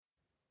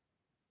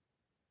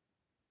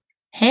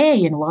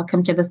Hey, and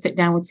welcome to the Sit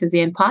Down with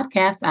Suzanne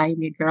podcast. I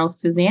am your girl,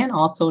 Suzanne,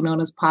 also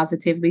known as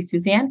Positively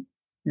Suzanne.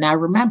 Now,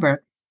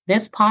 remember,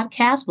 this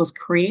podcast was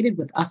created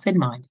with us in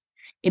mind.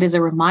 It is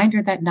a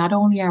reminder that not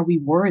only are we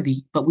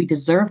worthy, but we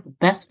deserve the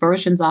best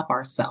versions of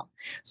ourselves.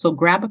 So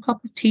grab a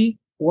cup of tea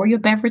or your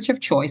beverage of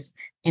choice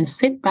and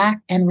sit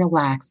back and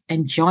relax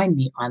and join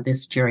me on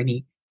this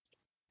journey.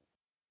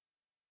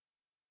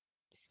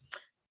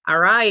 All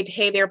right.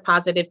 Hey there,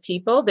 positive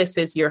people. This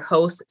is your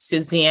host,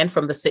 Suzanne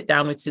from the Sit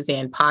Down with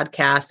Suzanne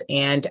podcast.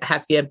 And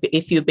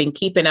if you've been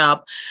keeping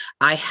up,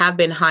 I have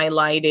been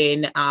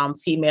highlighting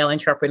female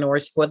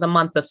entrepreneurs for the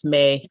month of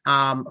May,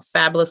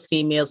 fabulous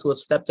females who have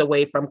stepped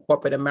away from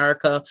corporate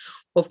America,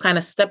 who've kind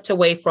of stepped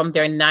away from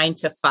their 9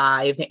 to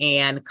 5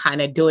 and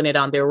kind of doing it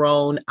on their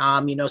own.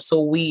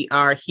 So we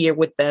are here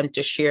with them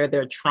to share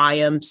their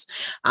triumphs,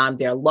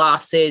 their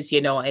losses,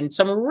 and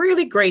some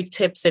really great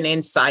tips and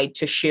insight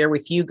to share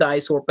with you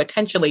guys who are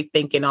potentially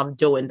thinking of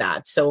doing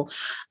that. So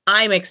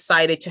I'm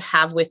excited to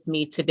have with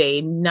me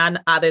today none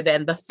other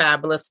than the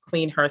fabulous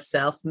queen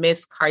herself,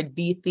 Miss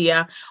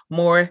Cardithia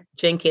Moore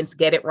Jenkins.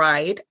 Get it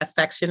right,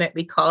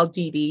 affectionately called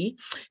Dee Dee.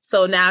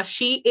 So now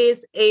she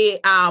is a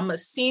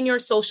senior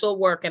social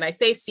worker, and I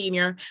say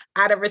senior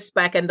out of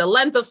respect and the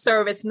length of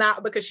service,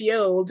 not because she's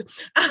old.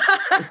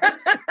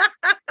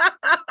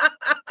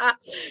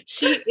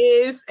 She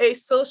is a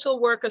social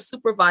worker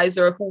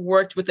supervisor who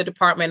worked with the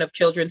Department of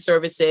Children's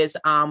Services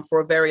for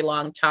a very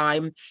long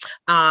time,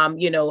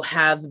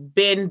 have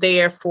been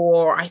there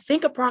for, I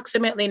think,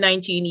 approximately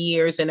 19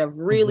 years and have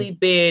really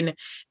been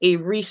a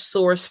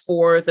resource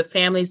for the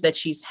families that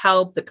she's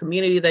helped, the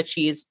community that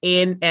she is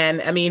in.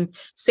 And I mean,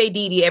 say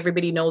Dee Dee,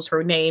 everybody knows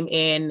her name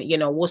in,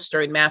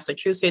 Worcester in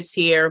Massachusetts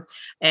here.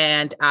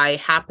 And I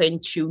happen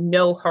to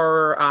know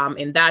her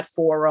in that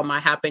forum. I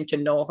happen to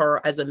know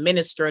her as a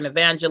minister and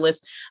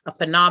evangelist, a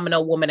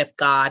phenomenal woman of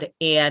God.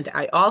 And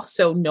I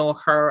also know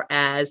her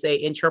as an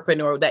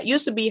entrepreneur. That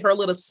used to be her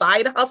little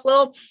side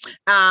hustle.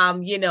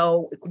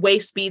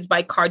 Waist Beads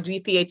by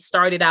Cardithia. It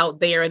started out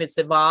there and it's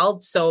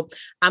evolved. So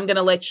I'm going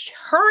to let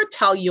her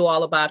tell you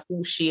all about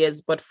who she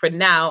is. But for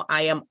now,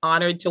 I am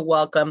honored to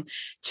welcome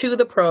to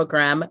the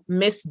program,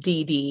 Miss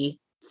Dee Dee.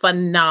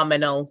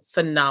 Phenomenal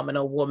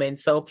woman.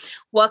 So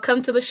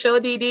welcome to the show,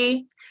 Dee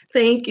Dee.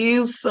 Thank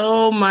you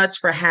so much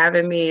for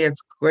having me.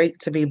 It's great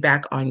to be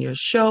back on your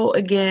show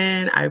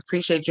again. I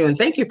appreciate you. And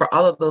thank you for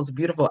all of those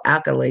beautiful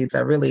accolades. I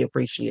really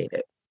appreciate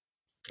it.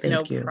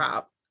 Thank you. No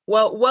problem.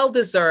 Well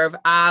deserved.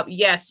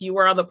 Yes, you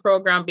were on the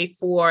program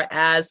before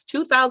as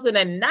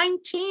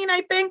 2019,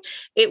 I think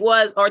it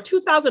was, or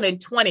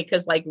 2020,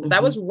 because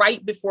that was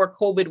right before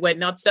COVID went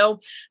nuts. So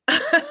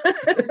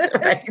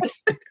right.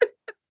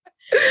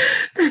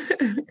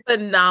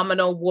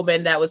 Phenomenal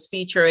woman that was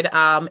featured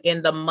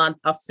in the month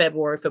of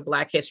February for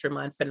Black History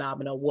Month.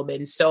 Phenomenal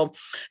woman. So,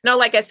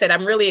 like I said,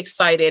 I'm really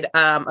excited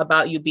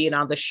about you being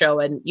on the show.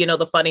 And,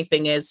 the funny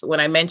thing is, when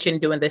I mentioned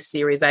doing this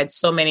series, I had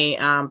so many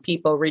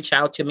people reach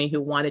out to me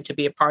who wanted to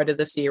be a part of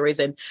the series.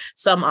 And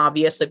some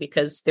obviously,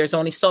 because there's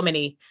only so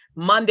many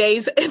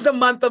Mondays in the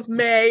month of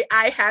May,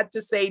 I had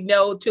to say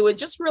no to, and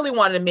just really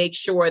wanted to make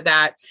sure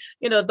that,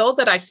 those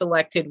that I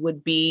selected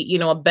would be,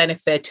 a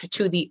benefit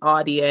to the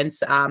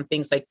audience,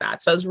 things like that.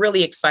 So I was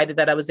really excited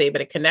that I was able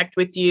to connect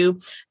with you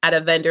at a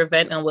vendor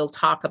event, and we'll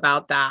talk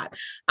about that.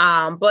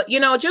 But,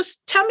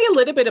 just tell me a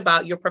little bit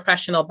about your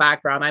professional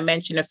background. I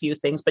mentioned a few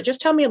things, but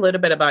just tell me a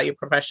little bit about your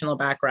professional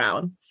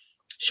background.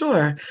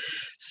 Sure.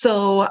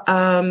 So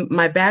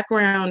my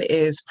background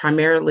is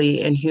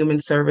primarily in human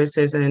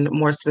services and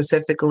more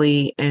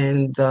specifically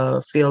in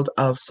the field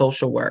of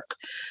social work.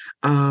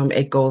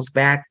 It goes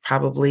back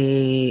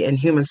probably in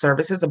human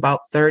services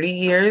about 30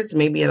 years,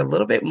 maybe a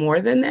little bit more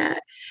than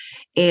that.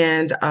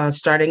 And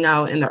starting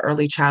out in the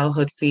early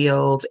childhood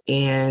field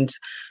and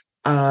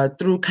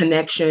through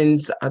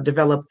connections,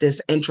 developed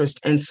this interest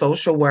in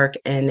social work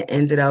and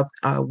ended up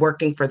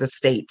working for the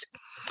state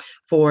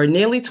for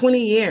nearly 20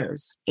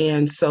 years.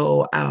 And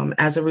so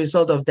as a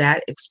result of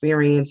that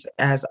experience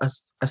as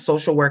a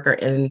social worker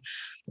in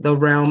the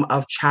realm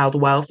of child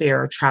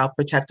welfare or child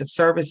protective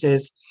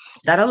services,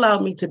 that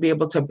allowed me to be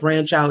able to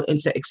branch out and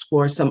to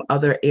explore some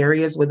other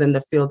areas within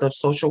the field of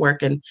social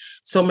work. And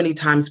so many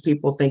times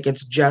people think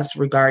it's just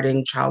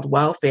regarding child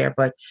welfare,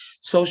 but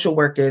social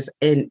work is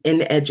in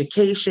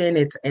education,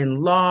 it's in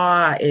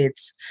law,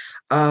 it's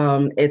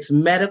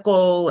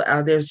medical.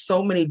 There's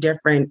so many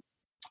different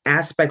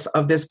aspects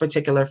of this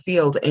particular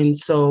field. And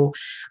so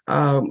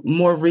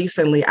more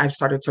recently, I've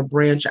started to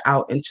branch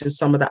out into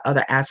some of the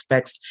other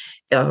aspects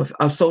of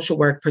social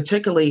work,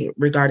 particularly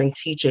regarding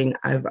teaching.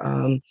 I've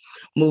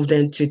moved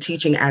into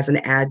teaching as an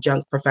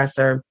adjunct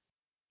professor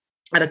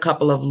at a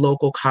couple of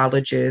local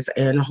colleges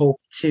and hope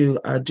to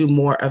do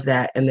more of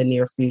that in the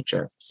near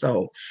future.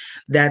 So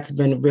that's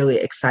been really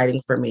exciting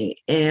for me.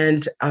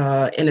 And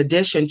in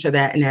addition to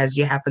that, and as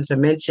you happen to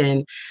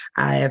mention,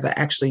 I have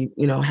actually,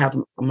 have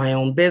my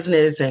own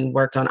business and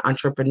worked on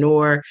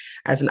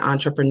as an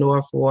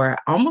entrepreneur for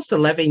almost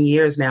 11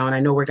 years now. And I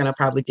know we're going to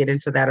probably get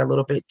into that a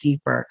little bit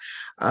deeper.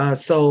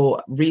 So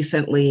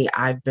recently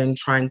I've been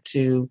trying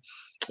to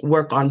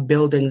work on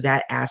building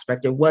that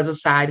aspect. It was a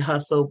side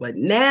hustle, but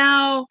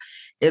now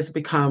it's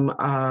become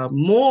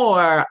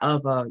more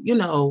of a,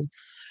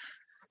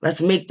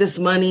 let's make this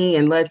money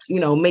and let's,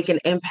 make an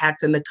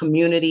impact in the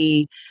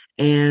community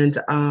and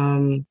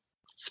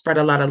spread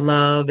a lot of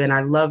love. And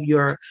I love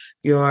your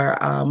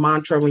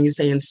mantra when you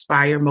say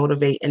inspire,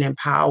 motivate, and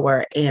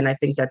empower. And I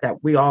think that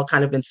we all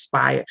kind of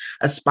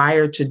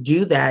aspire to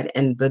do that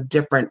in the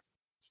different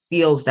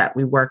fields that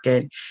we work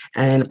in,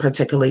 and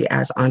particularly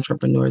as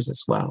entrepreneurs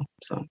as well.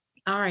 So.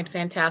 All right.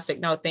 Fantastic.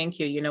 No, thank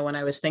you. When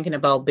I was thinking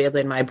about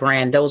building my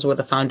brand, those were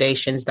the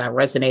foundations that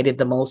resonated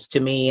the most to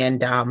me.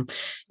 And,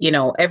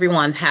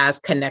 everyone has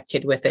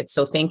connected with it.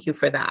 So thank you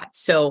for that.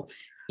 So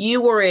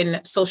you were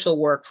in social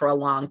work for a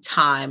long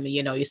time.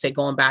 You say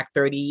going back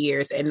 30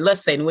 years. And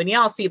listen, when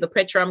y'all see the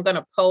picture I'm going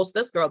to post,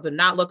 this girl did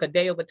not look a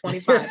day over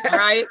 25. All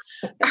right.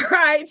 All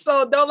right.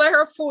 So don't let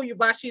her fool you,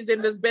 but she's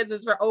in this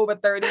business for over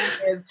 30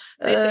 years.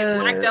 They say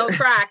black don't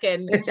crack.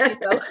 And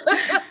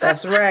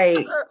that's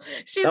right.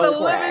 She's don't a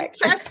living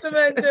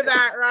testament to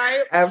that.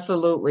 Right.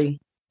 Absolutely.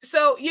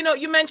 So,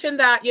 you mentioned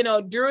that,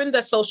 during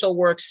the social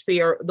work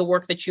sphere, the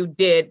work that you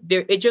did,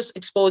 it just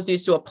exposed you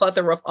to a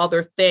plethora of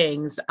other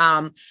things.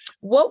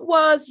 What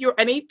was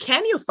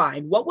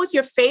what was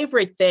your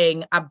favorite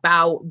thing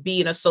about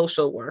being a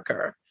social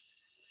worker?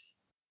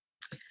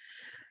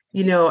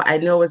 I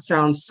know it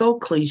sounds so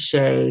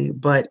cliche,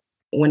 but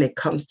when it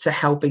comes to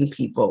helping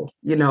people,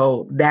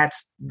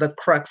 that's the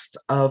crux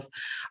of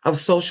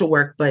social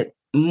work, but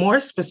more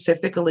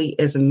specifically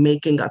is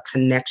making a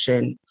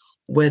connection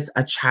with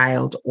a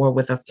child or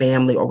with a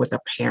family or with a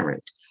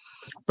parent.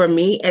 For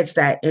me, it's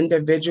that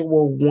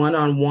individual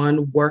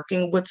one-on-one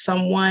working with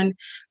someone.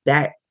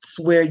 That's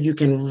where you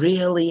can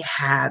really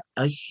have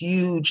a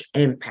huge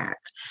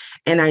impact.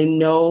 And I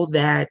know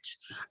that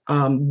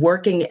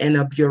working in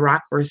a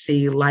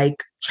bureaucracy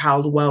like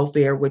child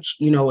welfare, which,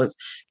 is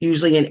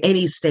usually in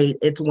any state,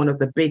 it's one of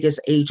the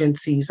biggest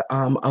agencies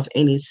of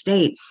any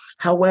state.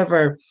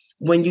 However,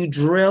 when you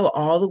drill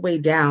all the way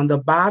down,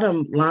 the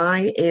bottom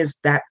line is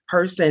that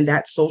person,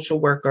 that social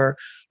worker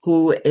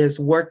who is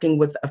working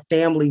with a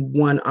family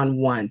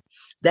one-on-one.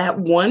 That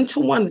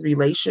one-to-one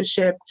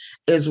relationship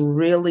is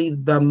really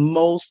the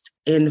most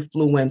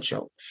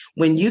influential.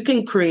 When you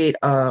can create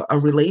a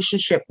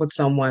relationship with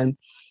someone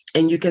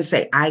and you can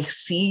say, I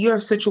see your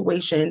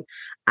situation.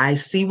 I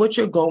see what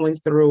you're going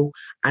through.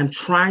 I'm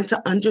trying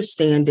to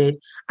understand it.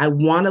 I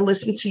want to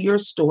listen to your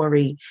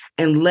story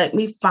and let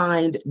me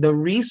find the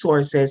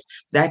resources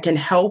that can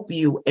help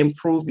you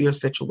improve your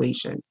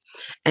situation.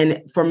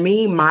 And for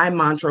me, my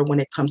mantra when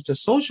it comes to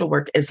social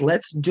work is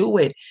let's do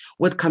it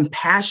with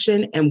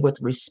compassion and with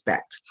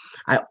respect.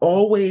 I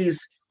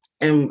always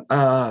am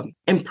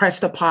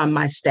impressed upon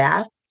my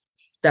staff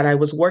that I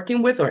was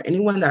working with or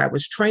anyone that I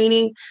was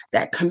training,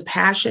 that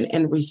compassion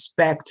and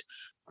respect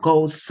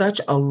goes such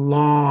a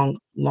long,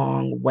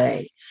 long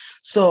way.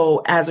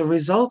 So as a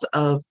result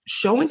of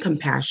showing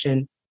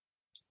compassion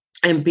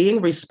and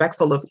being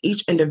respectful of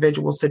each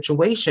individual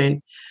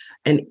situation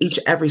and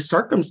every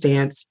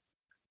circumstance,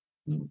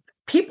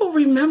 people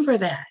remember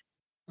that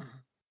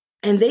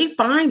and they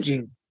find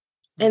you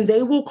and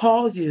they will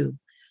call you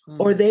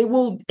or they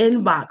will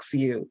inbox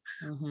you.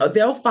 Or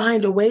they'll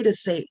find a way to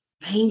say,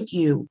 thank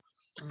you.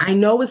 I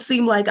know it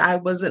seemed like I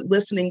wasn't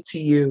listening to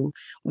you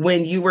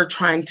when you were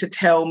trying to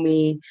tell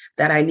me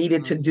that I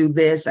needed to do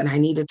this and I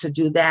needed to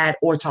do that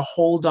or to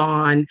hold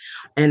on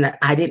and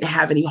I didn't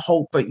have any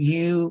hope, but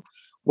you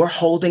were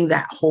holding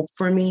that hope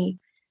for me.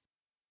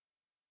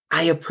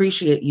 I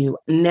appreciate you.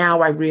 Now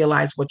I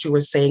realize what you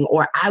were saying,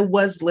 or I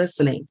was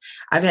listening.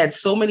 I've had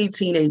so many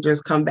teenagers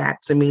come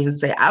back to me and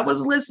say, I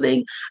was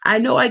listening. I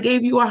know I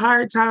gave you a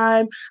hard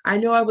time. I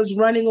know I was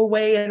running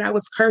away and I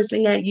was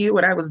cursing at you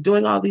and I was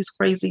doing all these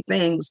crazy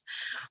things,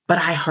 but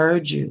I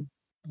heard you.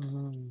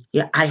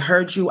 Yeah, I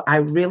heard you. I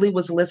really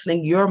was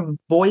listening. Your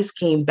voice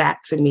came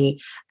back to me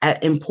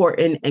at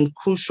important and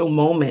crucial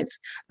moments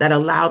that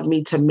allowed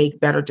me to make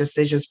better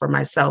decisions for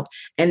myself.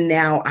 And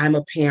now I'm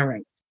a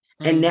parent.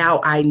 And now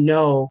I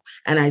know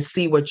and I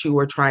see what you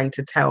were trying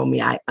to tell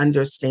me. I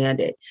understand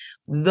it.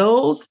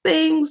 Those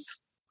things,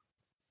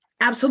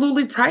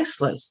 absolutely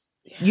priceless.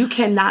 Yeah. You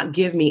cannot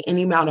give me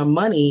any amount of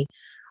money.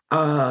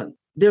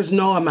 There's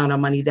no amount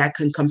of money that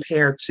can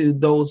compare to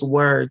those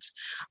words,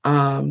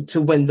 to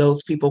when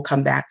those people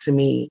come back to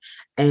me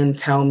and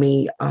tell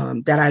me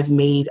that I've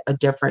made a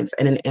difference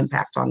and an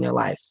impact on their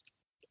life.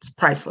 It's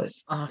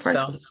priceless. Awesome.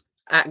 Priceless.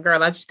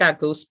 Girl, I just got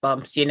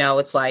goosebumps.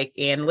 It's like,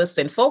 and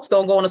listen, folks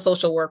don't go into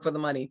social work for the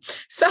money.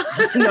 So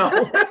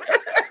no,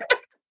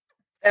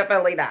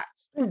 definitely not.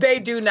 They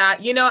do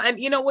not,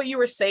 and what you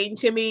were saying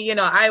to me,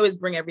 I always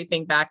bring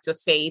everything back to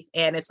faith.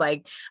 And it's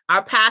like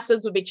our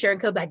pastors would be cheering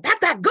because like,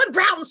 that's that good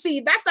ground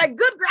seed. That's that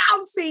good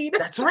ground seed.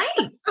 That's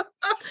right.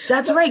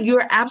 That's right.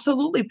 You're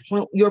absolutely,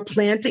 you're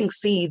planting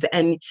seeds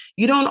and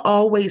you don't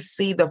always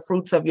see the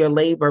fruits of your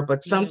labor,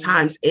 but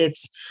sometimes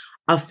it's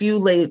a few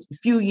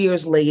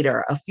years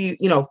later,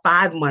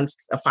 5 months,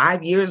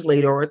 5 years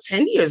later, or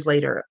 10 years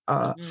later,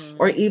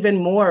 or even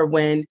more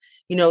when,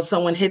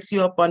 Someone hits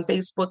you up on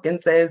Facebook and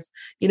says,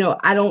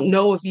 I don't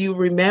know if you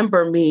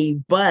remember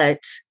me, but,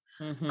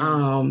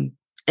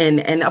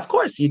 and of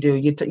course you do,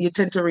 you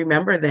tend to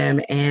remember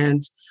them.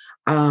 And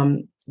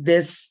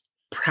this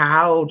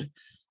proud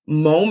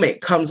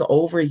moment comes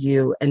over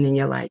you. And then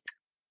you're like,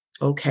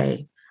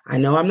 okay, I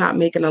know I'm not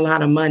making a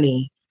lot of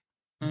money,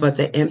 but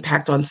the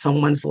impact on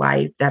someone's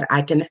life that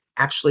I can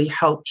actually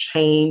help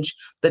change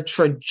the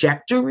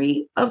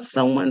trajectory of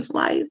someone's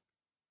life.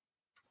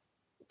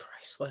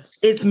 Priceless.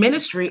 It's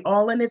ministry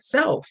all in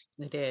itself.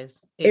 It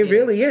is. It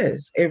really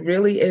is. It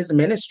really is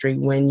ministry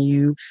when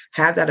you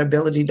have that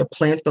ability to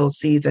plant those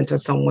seeds into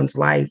someone's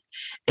life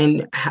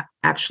and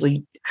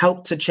actually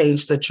help to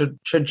change the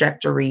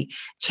trajectory,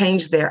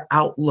 change their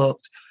outlook,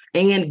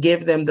 and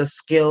give them the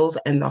skills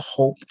and the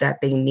hope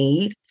that they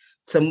need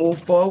to move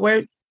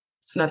forward.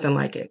 It's nothing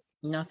like it.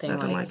 Nothing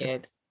like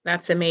it.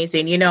 That's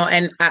amazing.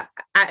 And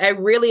I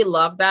really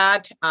love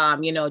that,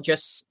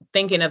 just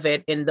thinking of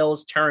it in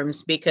those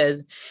terms,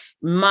 because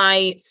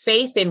my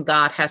faith in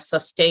God has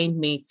sustained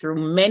me through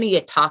many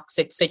a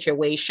toxic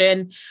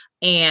situation.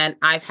 And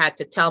I've had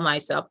to tell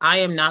myself, I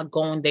am not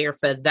going there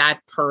for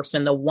that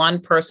person, the one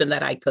person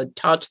that I could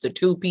touch, the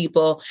two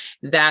people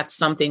that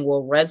something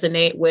will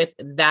resonate with.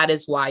 That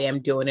is why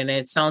I'm doing it. And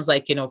it sounds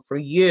like, for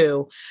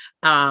you,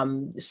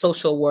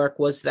 social work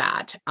was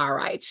that. All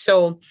right.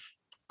 So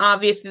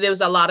obviously, there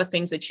was a lot of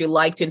things that you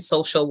liked in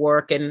social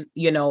work, and,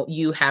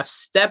 you have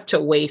stepped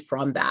away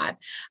from that.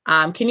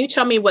 Can you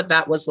tell me what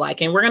that was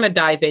like? And we're going to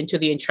dive into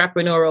the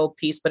entrepreneurial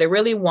piece, but I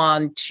really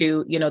want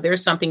to,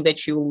 there's something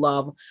that you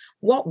love.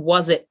 What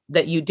was it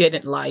that you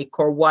didn't like,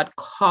 or what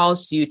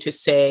caused you to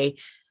say,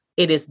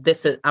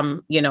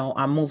 I'm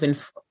moving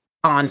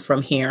on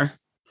from here?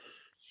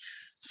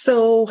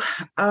 So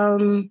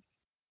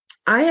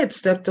I had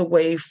stepped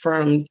away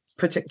from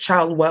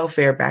child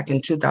welfare back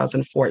in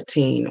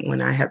 2014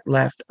 when I had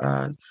left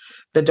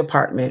the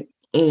department.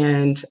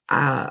 And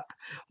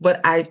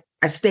but I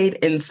stayed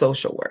in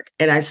social work,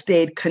 and I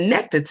stayed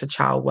connected to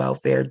child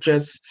welfare,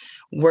 just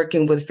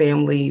working with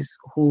families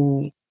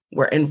who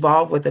were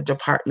involved with the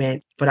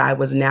department, but I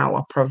was now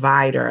a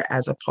provider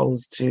as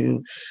opposed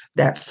to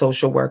that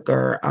social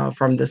worker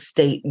from the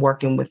state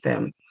working with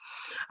them.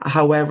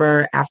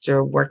 However,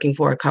 after working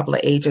for a couple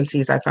of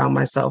agencies, I found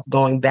myself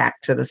going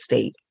back to the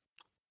state,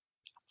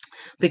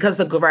 because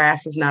the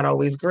grass is not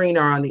always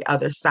greener on the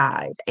other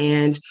side.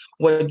 And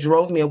what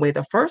drove me away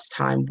the first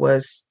time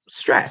was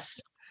stress.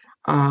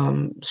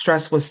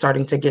 Stress was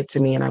starting to get to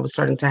me, and I was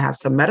starting to have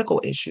some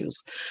medical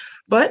issues.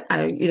 But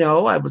I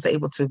was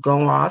able to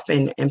go off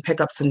and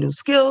pick up some new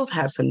skills,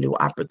 have some new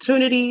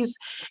opportunities.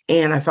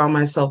 And I found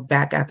myself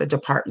back at the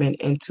department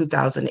in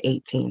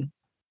 2018.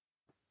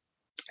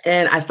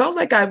 And I felt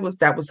like that was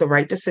the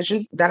right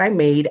decision that I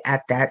made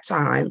at that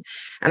time.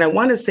 And I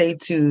want to say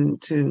to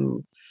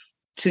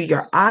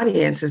your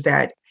audience is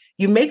that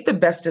you make the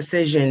best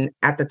decision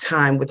at the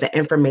time with the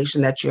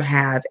information that you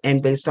have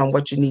and based on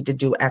what you need to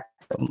do at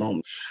the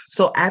moment.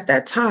 So at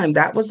that time,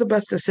 that was the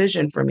best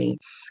decision for me.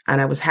 And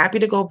I was happy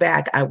to go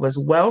back. I was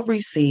well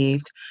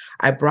received.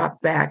 I brought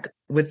back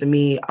with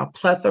me a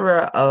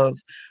plethora of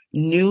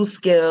new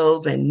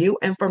skills and new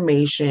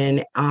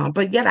information.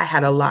 But yet I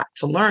had a lot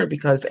to learn,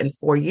 because in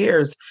 4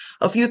 years,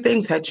 a few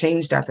things had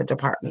changed at the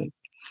department.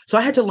 So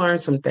I had to learn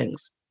some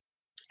things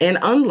and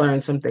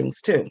unlearn some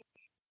things too.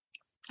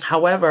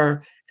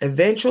 However,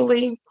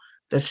 eventually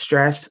the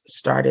stress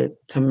started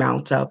to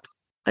mount up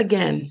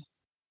again.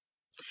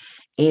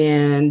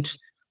 And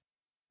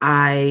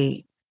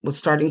I was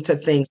starting to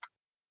think,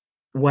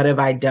 what have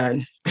I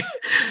done?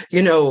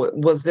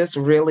 Was this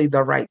really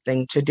the right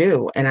thing to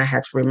do? And I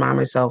had to remind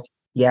myself,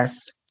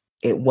 yes,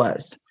 it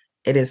was.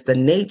 It is the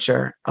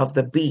nature of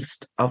the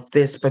beast of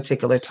this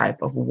particular type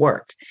of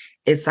work.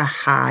 It's a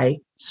high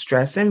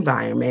stress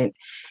environment,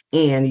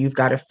 and you've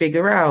got to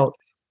figure out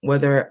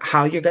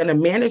how you're going to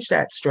manage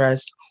that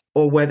stress,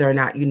 or whether or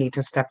not you need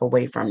to step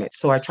away from it.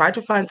 So I tried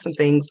to find some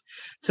things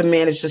to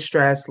manage the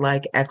stress,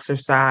 like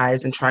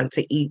exercise and trying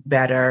to eat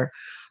better.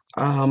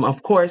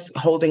 Of course,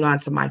 holding on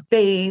to my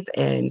faith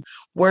and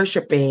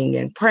worshiping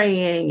and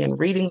praying and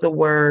reading the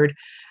word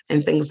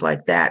and things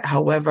like that.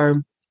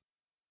 However,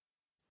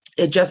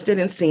 it just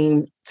didn't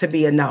seem to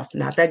be enough.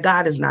 Not that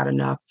God is not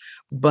enough,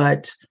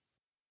 but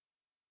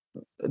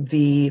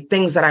the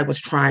things that I was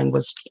trying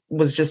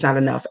was just not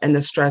enough. And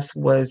the stress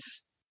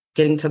was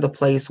getting to the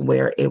place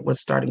where it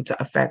was starting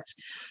to affect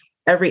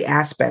every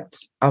aspect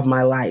of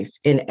my life.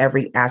 In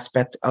every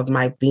aspect of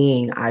my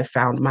being, I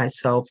found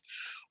myself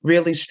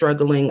really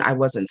struggling. I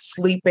wasn't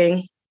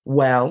sleeping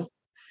well.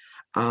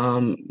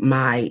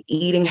 My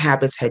eating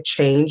habits had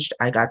changed.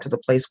 I got to the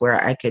place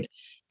where I could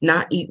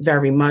not eat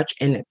very much.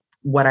 And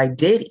what I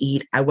did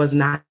eat, I was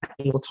not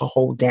able to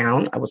hold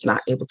down. I was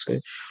not able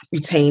to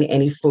retain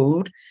any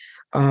food.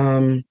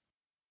 In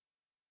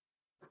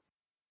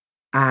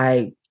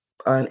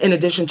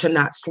addition to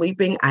not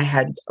sleeping, I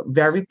had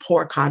very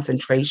poor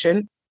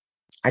concentration.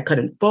 I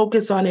couldn't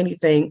focus on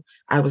anything.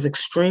 I was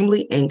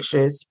extremely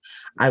anxious.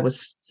 I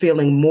was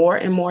feeling more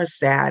and more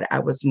sad. I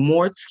was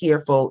more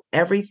tearful.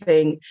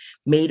 Everything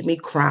made me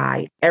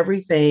cry.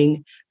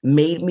 Everything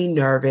made me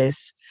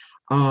nervous.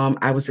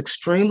 I was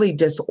extremely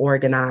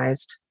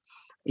disorganized,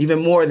 even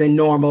more than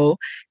normal.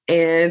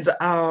 And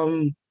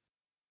I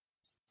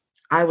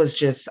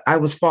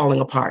was falling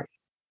apart.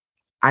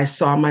 I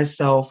saw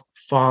myself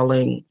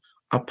falling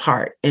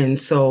apart. And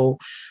so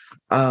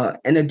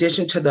in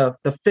addition to the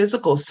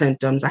physical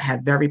symptoms, I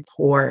had very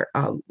poor,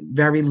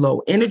 very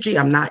low energy.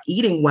 I'm not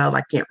eating well.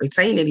 I can't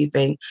retain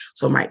anything.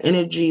 So my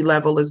energy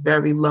level is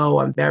very low.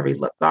 I'm very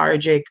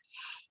lethargic.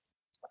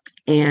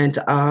 And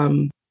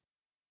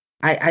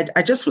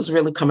I just was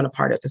really coming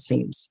apart at the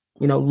seams,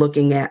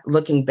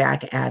 looking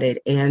back at it.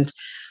 And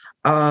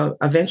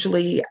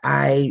eventually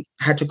I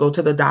had to go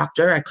to the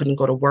doctor. I couldn't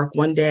go to work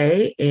one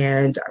day.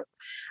 And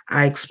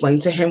I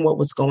explained to him what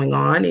was going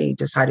on, and he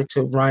decided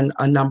to run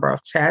a number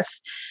of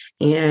tests.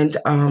 And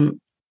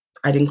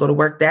I didn't go to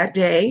work that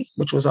day,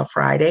 which was a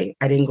Friday.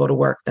 I didn't go to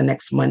work the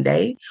next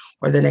Monday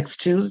or the next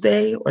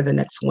Tuesday or the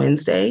next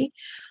Wednesday.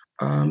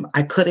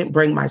 I couldn't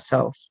bring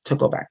myself to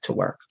go back to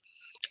work.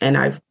 And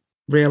I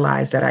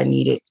realized that I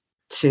needed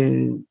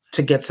to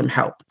get some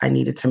help. I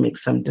needed to make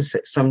some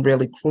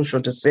really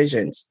crucial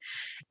decisions.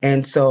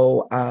 And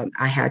so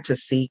I had to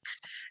seek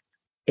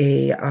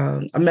a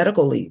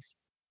medical leave.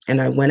 And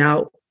I went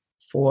out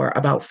for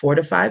about 4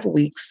 to 5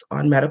 weeks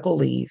on medical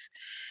leave.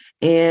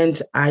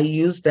 And I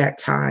used that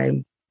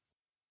time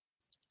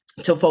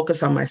to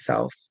focus on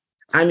myself.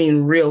 I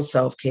mean, real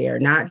self-care,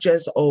 not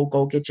just,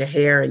 go get your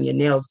hair and your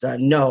nails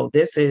done. No,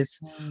 this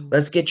is,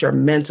 let's get your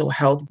mental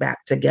health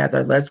back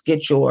together. Let's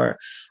get your,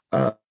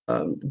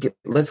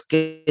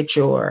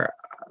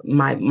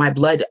 my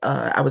blood.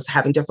 I was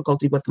having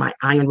difficulty with my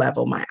iron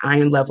level. My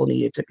iron level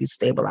needed to be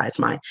stabilized.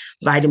 My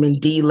vitamin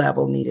D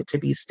level needed to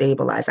be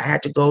stabilized. I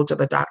had to go to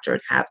the doctor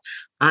and have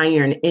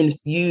iron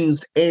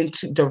infused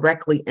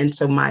directly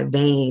into my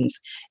veins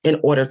in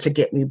order to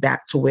get me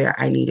back to where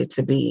I needed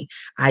to be.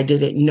 I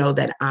didn't know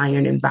that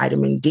iron and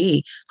vitamin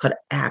D could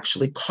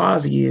actually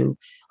cause you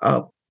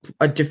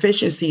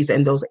deficiencies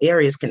in those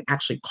areas can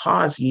actually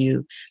cause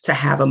you to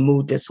have a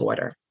mood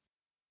disorder.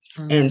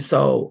 And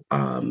so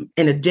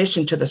in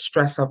addition to the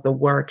stress of the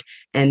work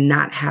and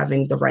not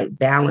having the right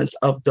balance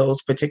of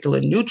those particular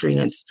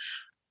nutrients,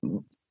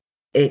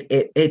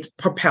 it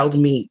propelled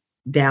me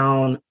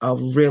down a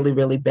really,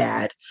 really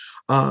bad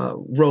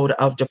road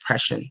of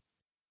depression.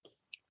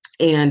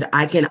 And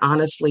I can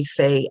honestly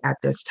say at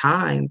this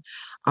time,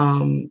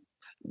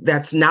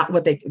 that's not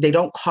what they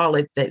don't call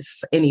it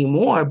this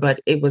anymore, but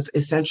it was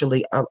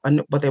essentially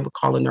what they would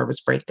call a nervous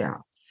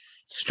breakdown,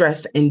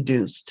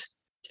 stress-induced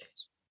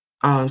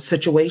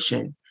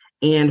situation.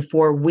 And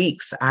for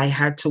weeks, I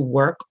had to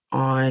work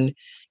on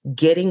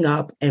getting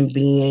up and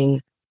being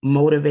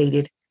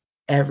motivated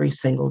every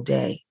single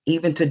day,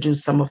 even to do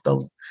some of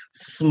the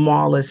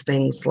smallest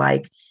things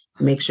like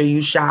make sure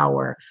you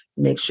shower,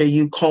 make sure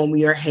you comb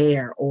your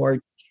hair, or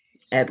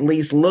at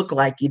least look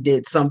like you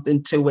did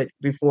something to it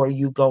before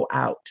you go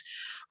out.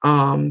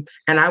 And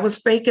I was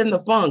faking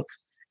the funk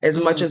as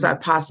much as I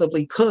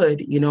possibly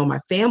could. My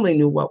family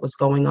knew what was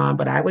going on,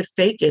 but I would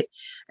fake it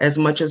as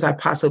much as I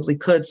possibly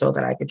could so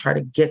that I could try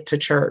to get to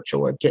church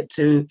or get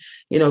to,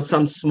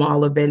 some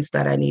small events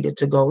that I needed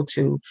to go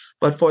to.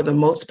 But for the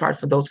most part,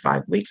 for those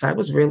 5 weeks, I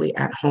was really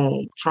at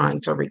home trying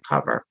to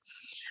recover.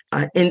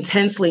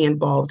 Intensely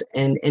involved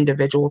in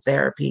individual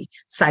therapy,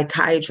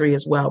 psychiatry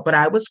as well. But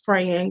I was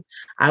praying,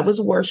 I was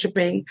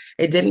worshiping.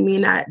 It didn't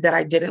mean that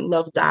I didn't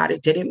love God.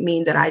 It didn't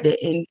mean that I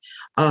didn't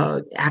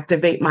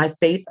activate my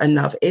faith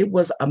enough. It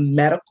was a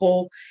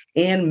medical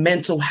and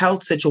mental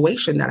health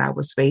situation that I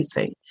was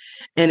facing.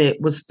 And it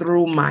was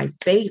through my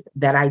faith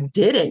that I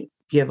didn't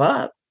give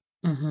up.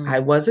 I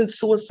wasn't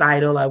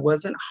suicidal. I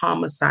wasn't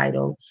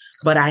homicidal,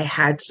 but I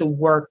had to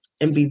work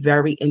and be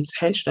very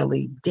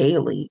intentionally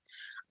daily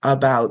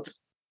about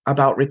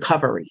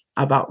recovery,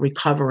 about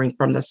recovering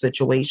from the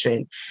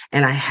situation.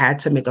 And I had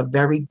to make a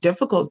very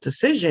difficult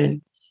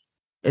decision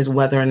is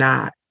whether or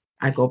not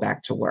I go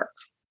back to work.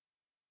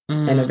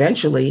 And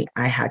eventually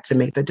I had to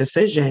make the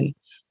decision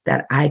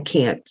that I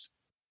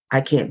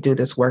can't do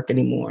this work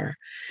anymore.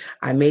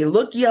 I may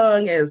look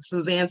young, as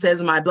Suzanne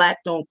says, my black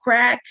don't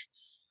crack.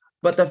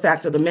 But the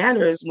fact of the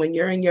matter is when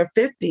you're in your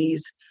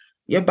 50s,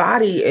 your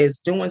body is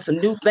doing some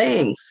new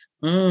things.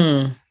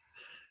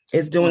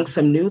 It's doing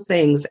some new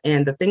things,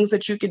 and the things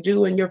that you could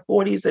do in your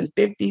 40s and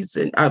 50s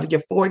and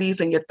your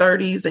 40s and your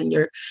 30s and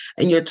your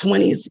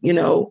 20s,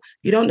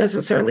 you don't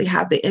necessarily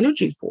have the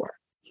energy for.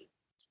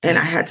 And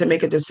I had to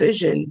make a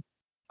decision.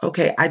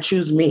 Okay, I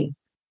choose me.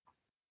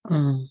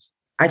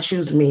 I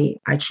choose me.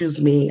 I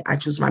choose me. I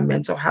choose my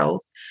mental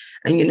health.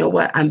 And you know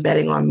what? I'm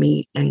betting on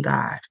me and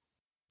God.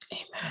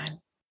 Amen.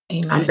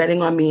 Amen. I'm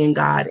betting on me and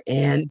God.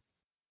 And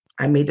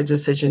I made the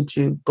decision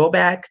to go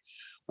back,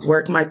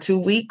 work my 2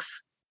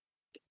 weeks,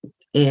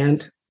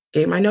 and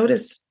gave my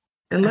notice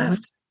and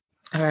left.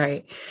 All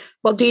right.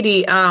 Well, Dee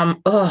Dee,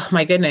 oh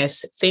my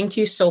goodness. Thank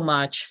you so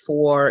much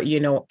for,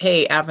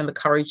 hey, having the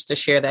courage to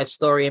share that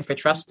story and for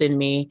trusting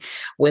me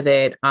with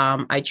it.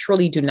 I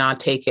truly do not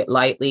take it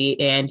lightly.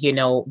 And,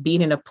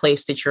 being in a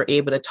place that you're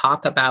able to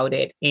talk about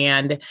it.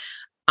 And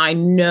I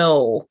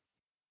know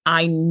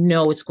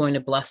it's going to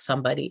bless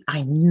somebody.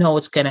 I know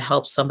it's going to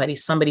help somebody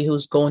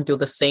who's going through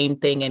the same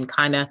thing and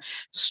kind of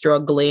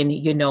struggling,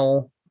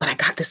 but I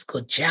got this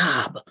good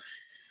job,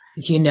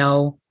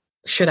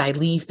 should I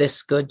leave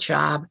this good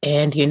job?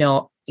 And,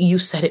 you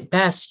said it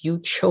best. You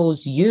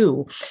chose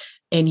you.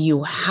 And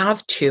you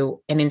have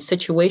to. And in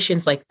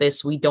situations like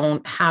this, we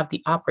don't have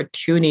the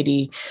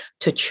opportunity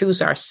to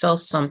choose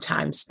ourselves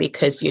sometimes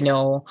because,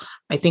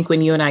 I think when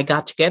you and I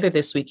got together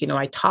this week,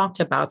 I talked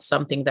about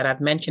something that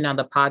I've mentioned on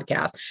the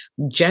podcast,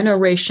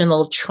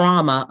 generational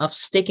trauma of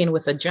sticking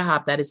with a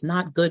job that is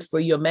not good for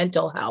your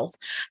mental health.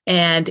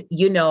 And,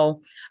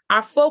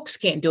 our folks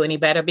can't do any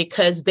better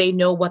because they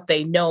know what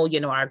they know.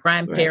 Our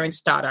grandparents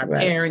taught our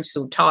parents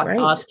who taught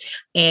us.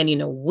 And,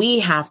 we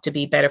have to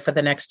be better for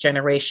the next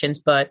generations.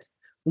 But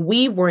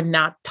we were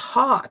not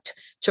taught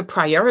to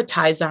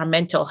prioritize our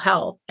mental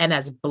health. And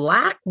as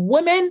Black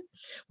women,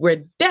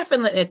 we're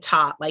definitely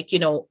taught,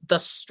 the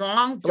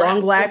strong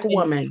Black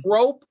woman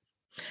trope.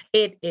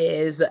 It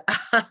is,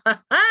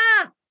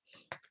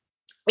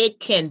 it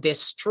can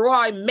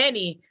destroy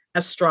many a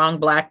strong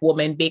Black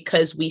woman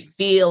because we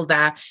feel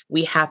that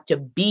we have to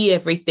be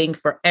everything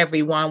for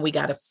everyone. We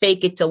got to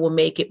fake it till we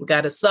make it. We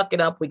got to suck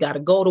it up. We got to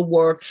go to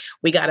work.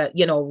 We got to,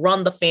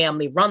 run the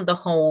family, run the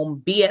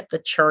home, be at the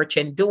church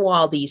and do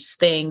all these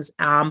things.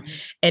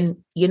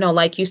 And,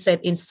 like you said,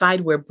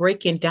 inside we're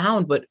breaking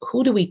down, but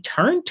who do we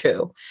turn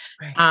to?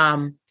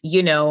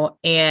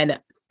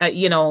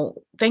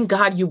 Thank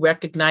God you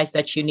recognized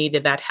that you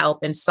needed that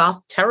help and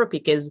self-therapy,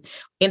 because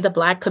in the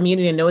Black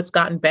community, I know it's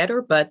gotten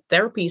better, but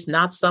therapy is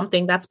not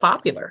something that's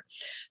popular,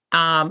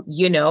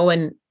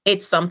 and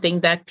it's something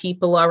that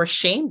people are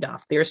ashamed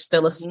of. There's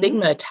still a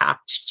stigma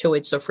attached to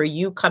it. So for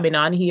you coming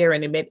on here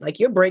and admit,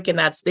 you're breaking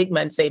that stigma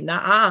and say,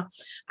 nah,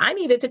 I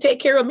needed to take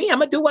care of me. I'm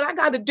going to do what I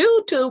got to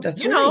do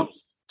to,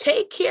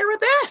 take care of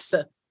this.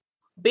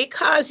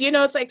 Because,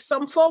 it's like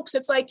some folks,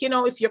 it's like,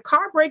 if your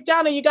car breaks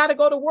down and you got to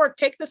go to work,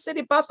 take the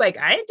city bus. Like,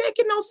 I ain't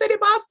taking no city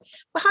bus,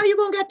 but how you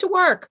going to get to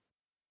work?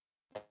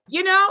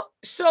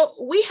 So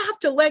we have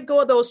to let go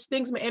of those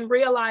things and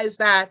realize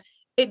that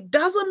it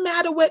doesn't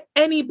matter what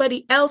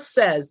anybody else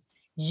says.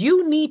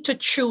 You need to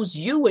choose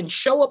you and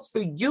show up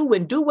for you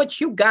and do what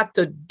you got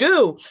to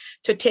do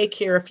to take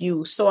care of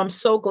you. So I'm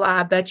so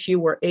glad that you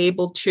were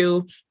able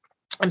to.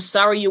 I'm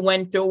sorry you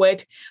went through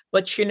it,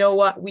 but you know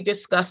what? We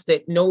discussed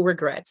it. No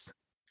regrets.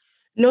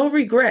 No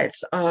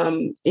regrets.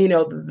 And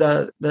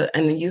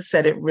you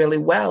said it really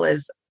well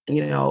is,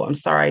 I'm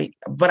sorry,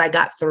 but I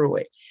got through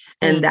it.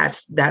 And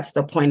that's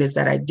the point, is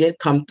that I did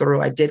come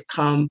through.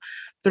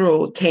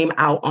 Came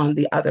out on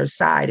the other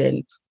side.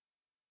 And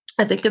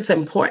I think it's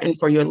important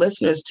for your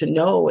listeners to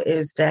know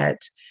is that,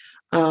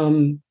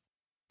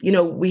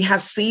 we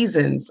have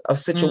seasons of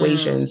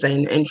situations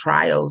and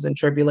trials and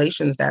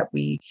tribulations that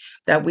we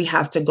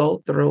have to go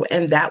through.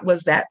 And that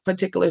was that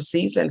particular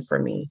season for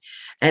me.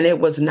 And it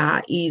was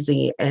not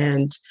easy.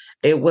 And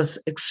it was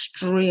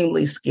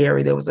extremely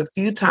scary. There was a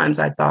few times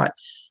I thought,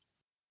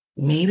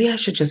 maybe I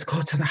should just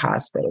go to the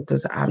hospital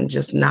because I'm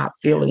just not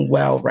feeling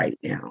well right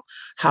now.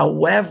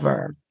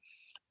 However,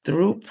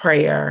 through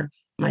prayer,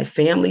 my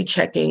family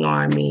checking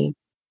on me,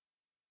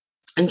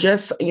 and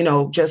just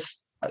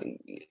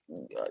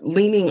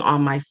leaning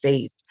on my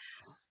faith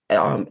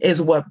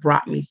is what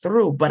brought me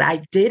through. But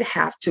I did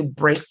have to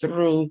break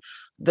through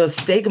the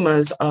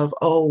stigmas of,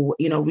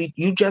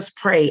 you just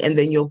pray and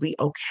then you'll be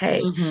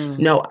okay.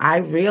 No, I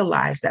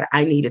realized that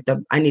I needed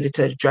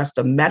to address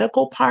the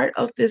medical part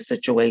of this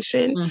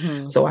situation.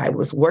 So I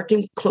was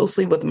working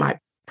closely with my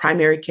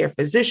primary care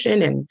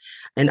physician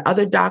and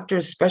other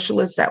doctors,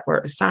 specialists that were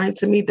assigned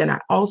to me. Then I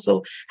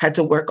also had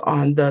to work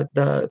on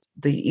the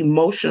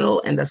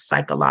emotional and the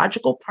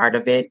psychological part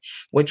of it,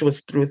 which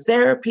was through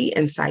therapy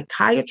and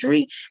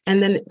psychiatry.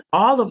 And then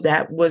all of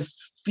that was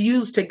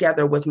fused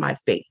together with my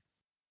faith.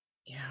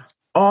 Yeah.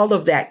 All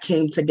of that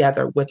came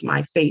together with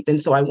my faith. And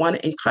so I want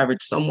to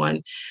encourage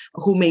someone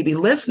who may be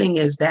listening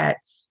is that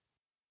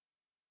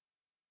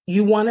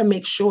you want to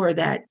make sure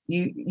that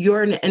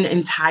you're an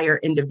entire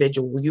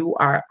individual. You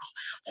are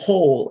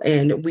whole,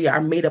 and we are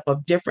made up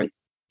of different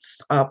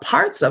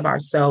parts of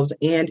ourselves.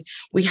 And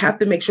we have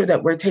to make sure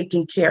that we're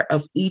taking care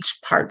of each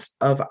part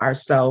of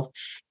ourselves.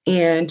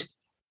 And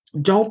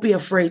don't be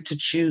afraid to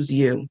choose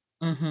you.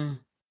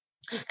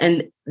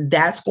 And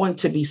that's going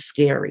to be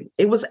scary.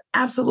 It was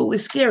absolutely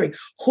scary.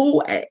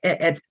 Who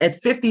at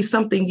 50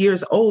 something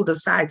years old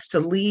decides to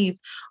leave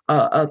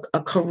a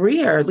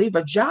career, leave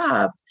a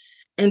job,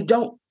 and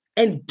don't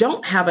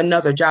have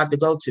another job to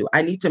go to?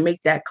 I need to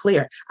make that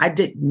clear. I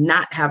did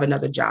not have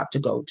another job to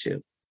go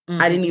to.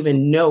 I didn't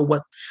even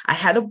know I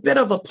had a bit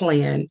of a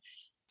plan.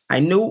 I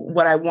knew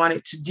what I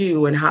wanted to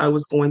do and how I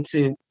was going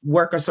to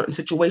work a certain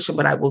situation.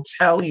 But I will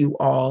tell you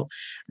all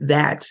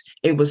that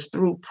it was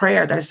through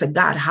prayer that I said,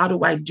 God, how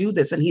do I do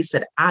this? And he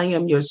said, I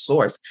am your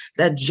source.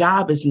 That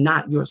job is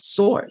not your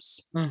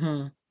source.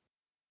 Mm-hmm.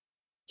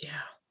 Yeah.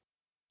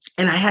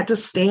 And I had to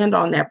stand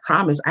on that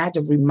promise. I had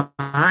to remind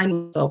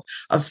myself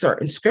of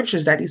certain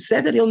scriptures that he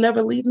said that he'll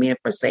never leave me and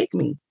forsake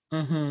me.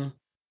 Mm-hmm.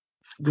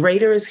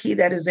 Greater is he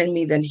that is in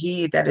me than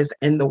he that is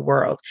in the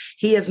world.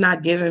 He has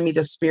not given me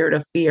the spirit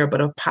of fear,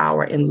 but of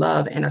power and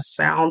love and a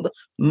sound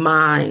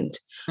mind.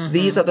 Mm-hmm.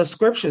 These are the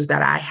scriptures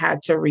that I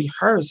had to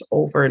rehearse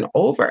over and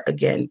over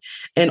again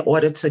in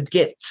order to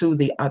get to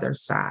the other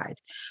side.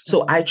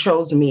 So I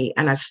chose me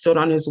and I stood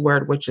on his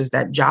word, which is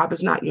that job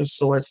is not your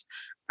source.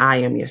 I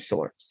am your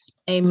source.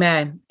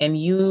 Amen. And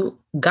you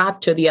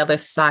got to the other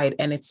side,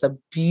 and it's a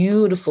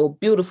beautiful,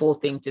 beautiful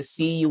thing to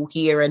see you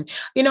here. And,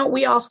 you know,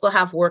 we all still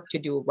have work to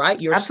do, right?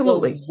 You're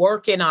Absolutely still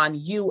working on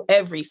you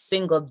every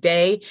single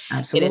day.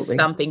 Absolutely. It is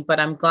something, but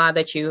I'm glad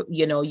that you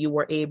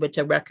were able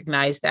to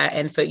recognize that.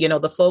 And for,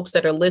 the folks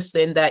that are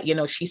listening that,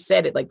 she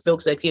said it, like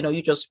folks that,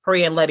 you just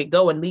pray and let it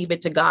go and leave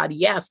it to God.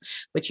 Yes.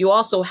 But you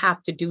also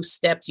have to do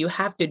steps. You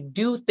have to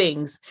do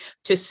things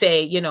to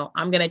say,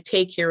 I'm going to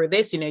take care of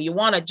this. You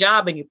want a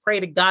job and you pray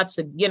to God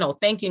to,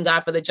 thanking God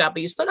for the job,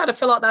 but you still got to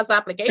fill out that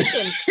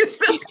application.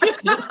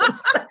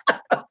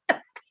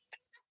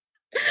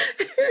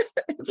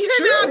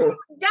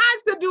 God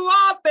to do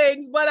all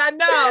things, but I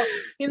know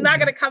he's not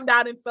going to come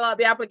down and fill out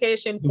the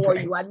application for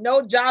you. I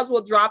know jobs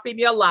will drop in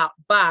your lap,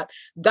 but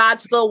God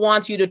still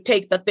wants you to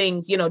take the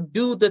things,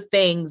 do the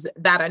things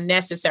that are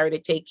necessary to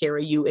take care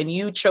of you. And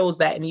you chose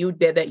that and you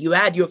did that. You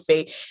had your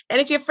faith,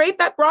 and it's your faith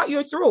that brought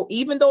you through,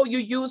 even though you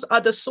use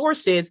other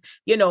sources,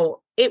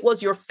 it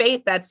was your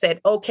faith that said,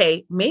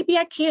 okay, maybe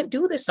I can't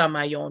do this on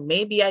my own.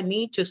 Maybe I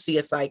need to see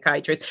a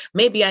psychiatrist.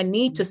 Maybe I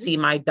need to see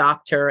my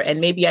doctor,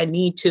 and maybe I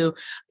need to,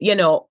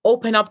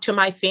 open up to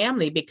my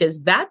family,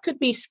 because that could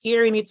be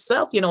scary in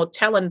itself,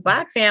 telling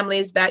Black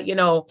families that,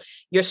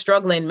 you're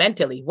struggling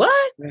mentally.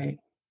 What? Right.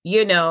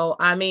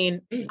 I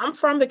mean, I'm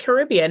from the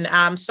Caribbean.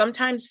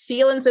 Sometimes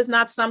feelings is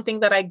not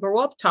something that I grew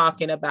up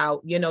talking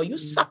about. You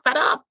suck that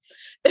up.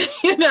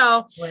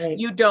 Right.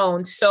 You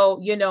don't.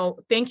 So,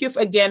 thank you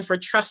again for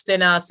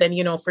trusting us and,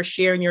 for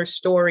sharing your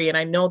story. And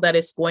I know that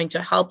it's going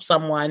to help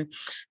someone.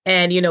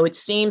 And, it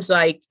seems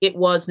like it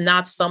was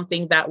not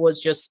something that was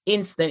just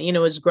instant,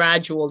 it's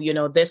gradual.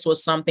 This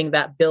was something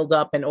that built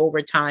up, and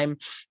over time,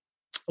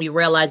 you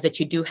realize that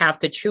you do have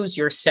to choose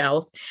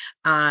yourself.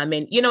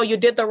 And, you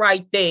did the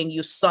right thing.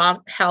 You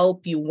sought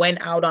help. You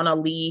went out on a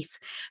leaf.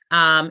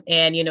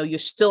 And, you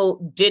still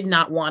did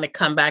not want to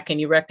come back,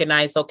 and you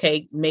recognize,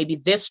 okay, maybe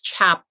this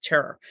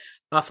chapter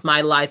of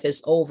my life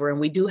is over. And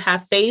we do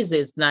have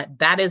phases.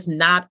 That is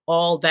not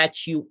all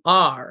that you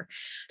are.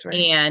 Right.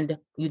 And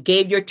you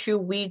gave your 2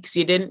 weeks.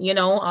 You didn't,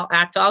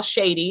 act all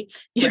shady.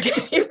 You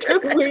gave 2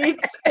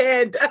 weeks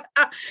and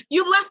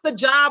you left the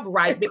job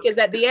right. Because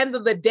at the end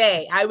of the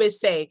day, I would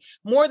say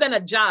more than a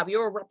job,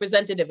 you're a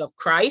representative of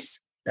Christ.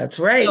 That's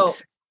right. So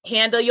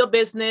handle your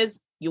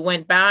business. You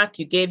went back,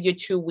 you gave your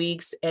 2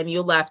 weeks and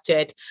you left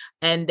it.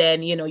 And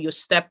then, you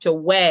stepped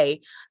away.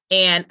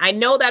 And I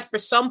know that for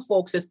some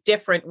folks, it's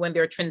different when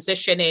they're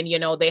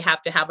transitioning, they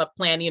have to have a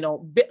plan,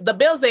 the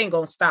bills ain't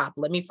going to stop.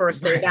 Let me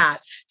first say that.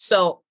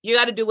 So you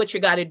got to do what you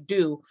got to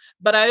do.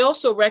 But I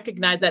also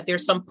recognize that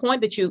there's some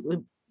point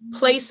that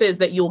places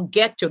that you'll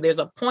get to. There's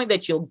a point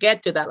that you'll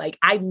get to that, like,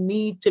 I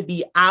need to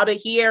be out of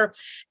here,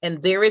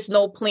 and there is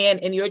no plan.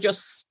 And you're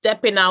just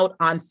stepping out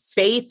on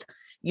faith.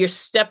 You're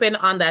stepping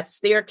on that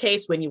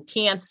staircase when you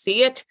can't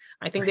see it.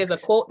 I think there's a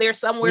quote there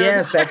somewhere.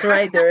 Yes, that's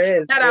right. There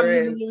is. that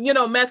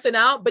I'm, messing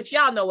out, but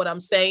y'all know what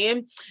I'm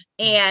saying.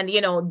 And,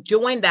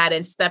 doing that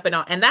and stepping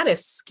out, and that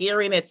is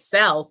scary in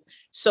itself.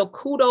 So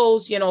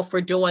kudos,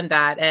 for doing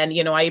that. And,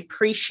 I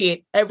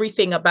appreciate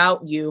everything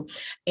about you.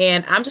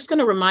 And I'm just going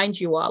to remind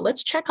you all,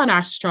 let's check on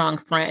our strong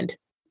friend,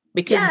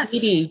 because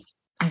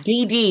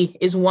DD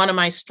is one of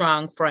my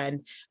strong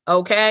friend.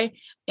 Okay.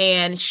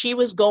 And she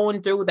was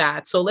going through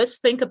that. So let's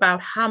think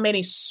about how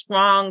many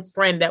strong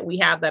friends that we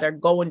have that are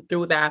going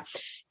through that.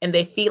 And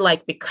they feel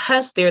like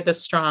because they're the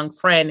strong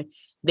friend,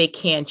 they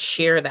can't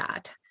share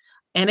that.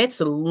 And it's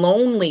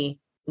lonely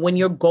when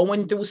you're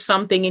going through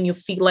something and you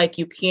feel like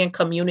you can't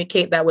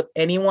communicate that with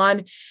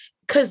anyone.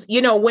 Because,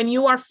 when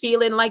you are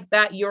feeling like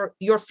that,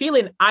 you're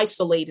feeling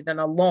isolated and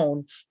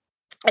alone.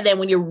 And then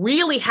when you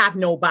really have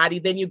nobody,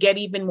 then you get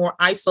even more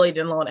isolated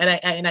and alone.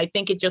 And I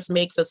think it just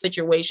makes a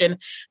situation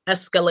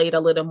escalate a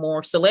little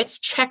more. So let's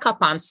check up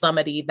on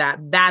somebody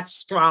that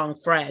strong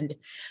friend.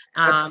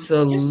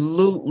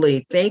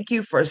 Absolutely. Thank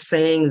you for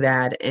saying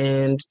that.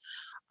 And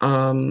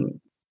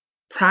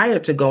prior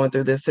to going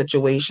through this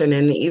situation,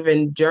 and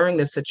even during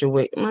the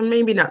situation, well,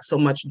 maybe not so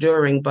much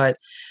during, but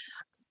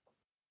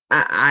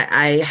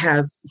I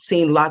have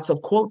seen lots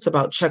of quotes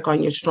about check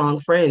on your strong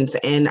friends,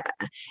 and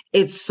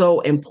it's so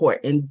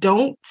important.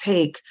 Don't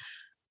take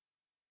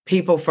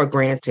people for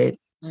granted.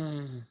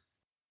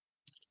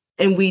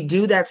 And we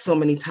do that so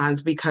many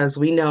times because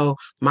we know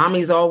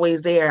mommy's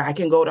always there. I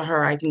can go to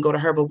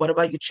her. But what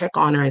about you check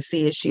on her and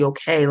see, is she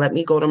okay? Let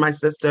me go to my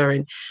sister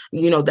and,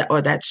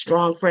 that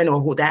strong friend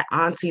or that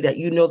auntie that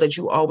that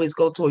you always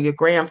go to, or your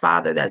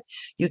grandfather that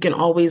you can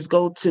always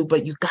go to.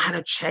 But you got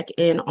to check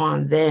in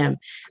on them.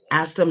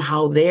 Ask them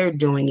how they're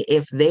doing.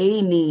 If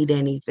they need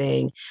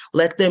anything,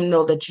 let them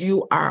know that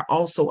you are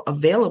also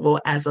available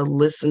as a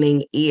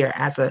listening ear,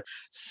 as a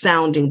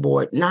sounding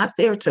board, not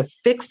there to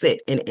fix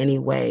it in any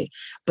way,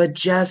 but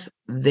just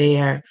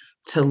there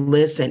to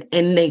listen.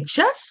 And they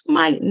just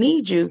might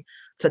need you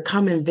to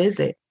come and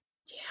visit.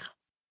 Yeah.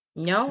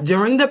 No.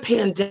 During the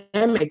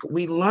pandemic,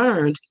 we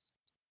learned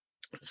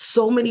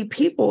so many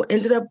people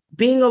ended up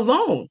being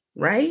alone,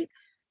 right?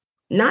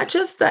 Not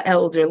just the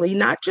elderly,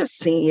 not just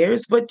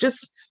seniors, but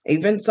just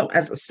even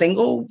as a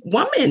single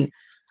woman,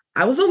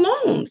 I was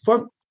alone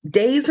for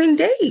days and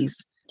days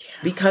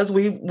because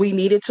we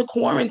needed to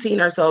quarantine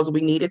ourselves.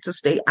 We needed to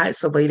stay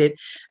isolated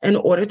in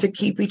order to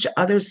keep each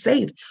other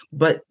safe.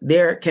 But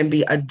there can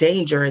be a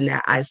danger in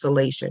that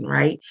isolation,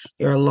 right?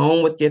 You're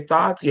alone with your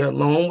thoughts. You're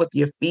alone with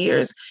your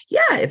fears.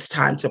 Yeah, it's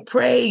time to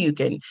pray. You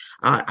can,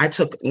 I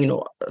took,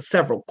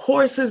 several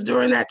courses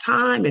during that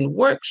time and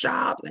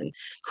workshops and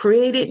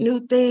created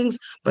new things,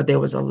 but there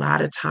was a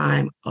lot of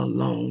time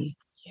alone.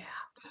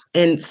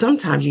 And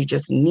sometimes you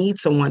just need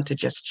someone to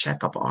just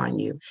check up on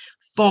you.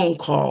 Phone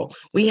call.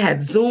 We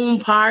had Zoom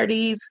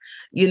parties,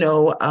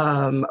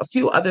 a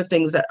few other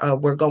things that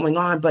were going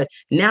on. But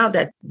now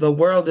that the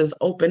world is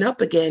open up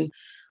again,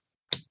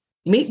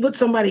 meet with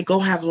somebody, go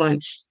have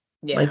lunch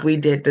like we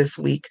did this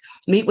week.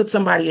 Meet with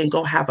somebody and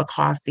go have a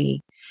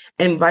coffee.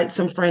 Invite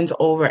some friends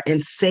over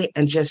and sit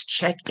and just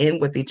check in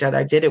with each other.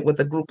 I did it with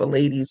a group of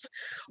ladies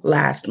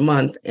last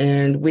month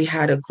and we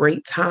had a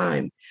great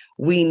time.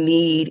 We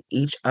need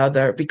each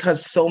other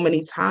because so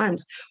many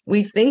times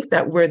we think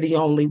that we're the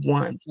only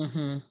one.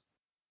 Mm-hmm.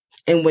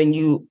 And when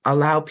you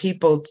allow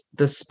people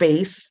the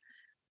space,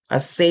 a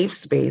safe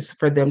space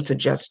for them to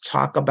just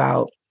talk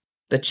about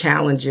the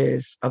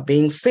challenges of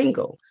being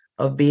single,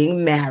 of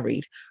being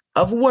married,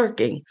 of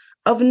working,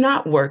 of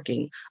not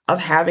working, of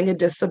having a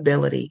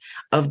disability,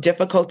 of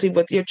difficulty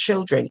with your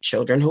children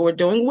who are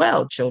doing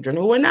well, children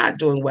who are not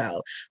doing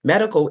well,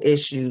 medical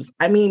issues,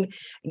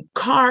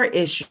 car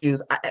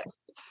issues,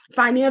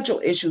 financial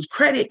issues,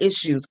 credit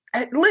issues,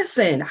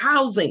 listen,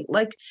 housing,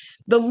 like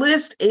the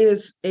list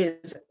is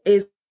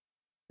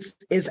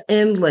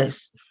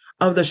endless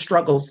of the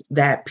struggles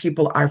that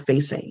people are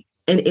facing.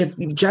 And if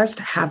you just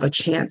have a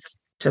chance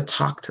to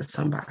talk to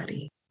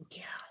somebody,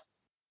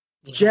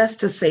 just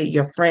to say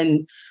your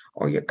friend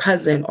or your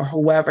cousin or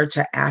whoever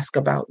to ask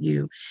about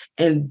you,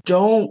 and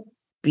don't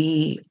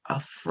be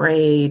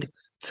afraid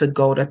to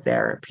go to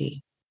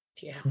therapy.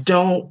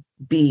 Don't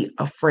be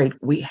afraid.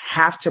 We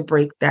have to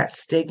break that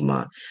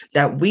stigma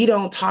that we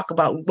don't talk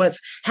about what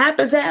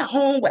happens at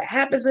home, what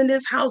happens in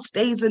this house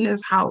stays in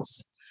this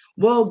house.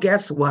 Well,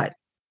 guess what?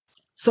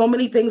 So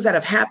many things that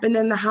have happened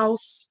in the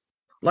house,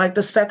 like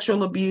the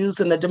sexual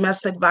abuse and the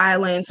domestic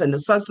violence and the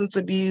substance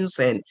abuse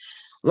and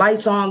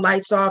lights on,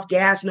 lights off,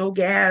 gas, no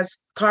gas,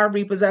 car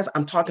repossessed.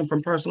 I'm talking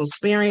from personal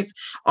experience,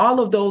 all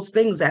of those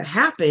things that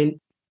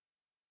happen.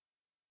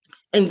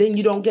 And then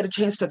you don't get a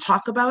chance to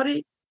talk about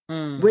it.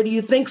 Where do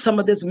you think some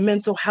of this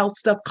mental health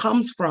stuff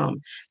comes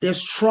from?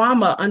 There's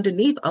trauma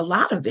underneath a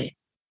lot of it.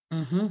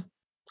 Mm-hmm.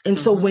 And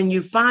so when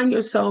you find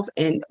yourself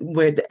in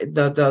where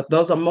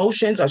those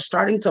emotions are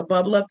starting to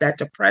bubble up, that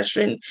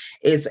depression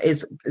is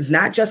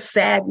not just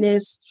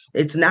sadness.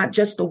 It's not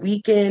just the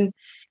weekend.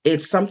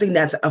 It's something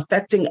that's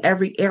affecting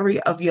every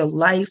area of your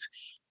life.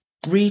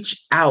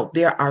 Reach out.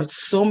 There are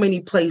so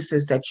many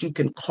places that you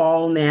can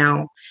call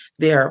now.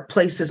 There are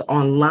places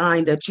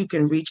online that you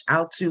can reach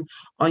out to.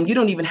 And you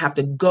don't even have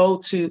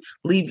to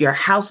leave your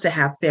house to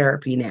have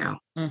therapy now.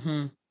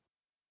 Mm-hmm.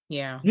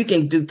 Yeah. You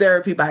can do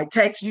therapy by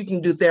text. You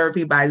can do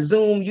therapy by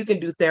Zoom. You can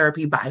do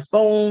therapy by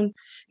phone.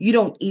 You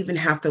don't even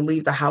have to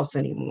leave the house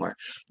anymore.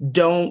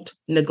 Don't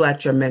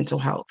neglect your mental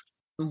health.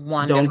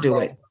 Wonderful. Don't do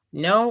it.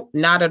 No,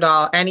 not at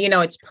all. And,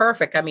 it's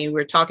perfect.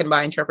 We're talking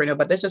about entrepreneur,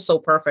 but this is so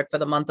perfect for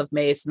the month of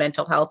May. It's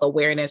mental health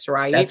awareness,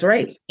 right? That's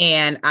right.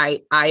 And I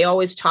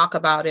always talk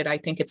about it. I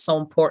think it's so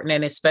important.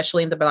 And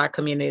especially in the Black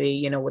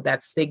community, with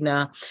that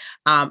stigma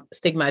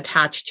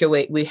attached to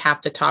it, we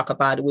have to talk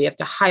about it. We have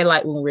to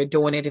highlight when we're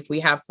doing it. If we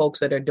have folks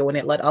that are doing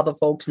it, let other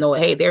folks know,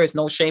 hey, there is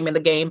no shame in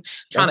the game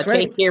trying to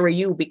take care of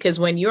you, because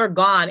when you're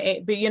gone,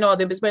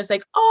 the business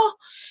like, oh,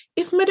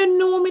 if me didn't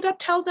know me, that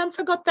tell them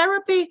for go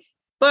therapy.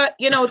 But,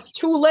 it's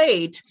too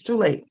late. It's too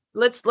late.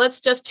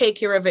 Let's just take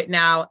care of it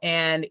now.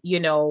 And,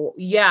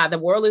 the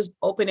world is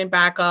opening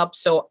back up.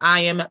 So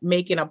I am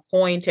making a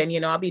point,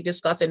 and, I'll be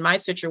discussing my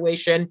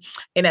situation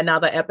in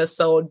another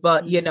episode.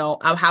 But,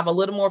 I'll have a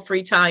little more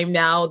free time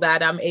now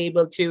that I'm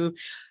able to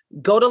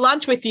go to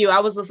lunch with you.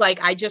 I was just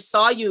like, I just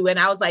saw you and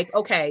I was like,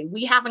 okay,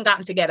 we haven't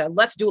gotten together.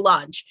 Let's do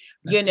lunch,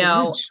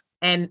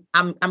 And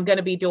I'm going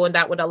to be doing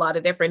that with a lot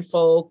of different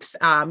folks.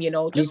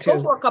 Just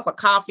go for a cup of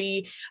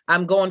coffee.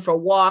 I'm going for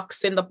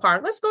walks in the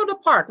park. Let's go to the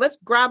park. Let's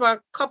grab a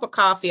cup of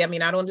coffee. I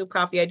mean, I don't do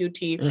coffee, I do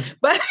tea,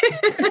 but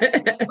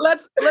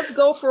let's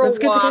go for a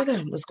walk. Get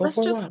together. Let's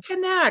just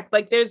connect.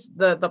 Like there's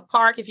the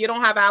park. If you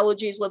don't have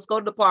allergies, let's go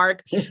to the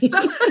park. So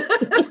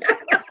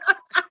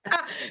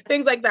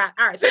things like that.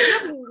 All right. So I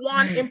have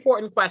one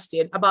important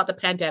question about the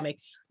pandemic.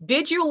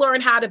 Did you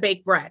learn how to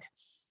bake bread?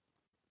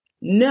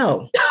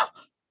 No.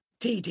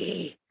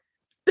 DD.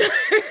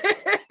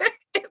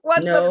 It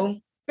was no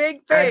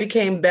big thing. I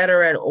became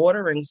better at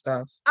ordering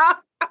stuff.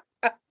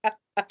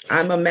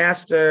 I'm a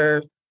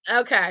master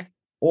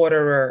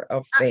orderer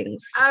of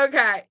things.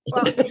 Okay.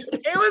 Well,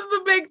 it was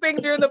the big thing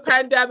during the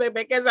pandemic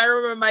because I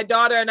remember my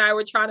daughter and I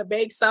were trying to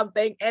bake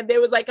something and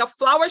there was like a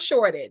flour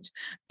shortage.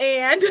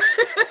 And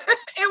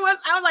I was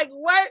like,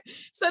 what?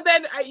 So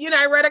then,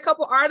 I read a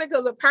couple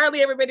articles.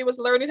 Apparently everybody was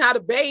learning how to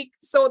bake.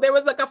 So there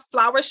was like a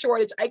flour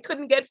shortage. I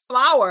couldn't get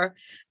flour.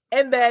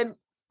 And then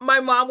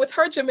my mom with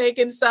her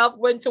Jamaican self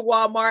went to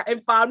Walmart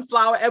and found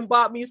flour and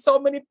bought me so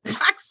many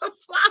packs of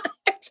flour.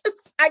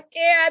 I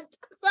can't.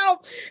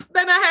 So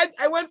then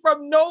I went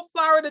from no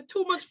flour to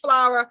too much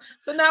flour.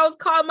 So now I was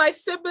calling my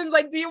siblings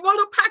like, do you want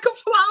a pack of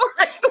flour?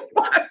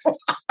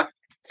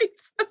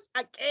 Jesus,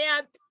 I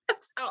can't.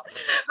 So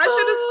I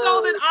should have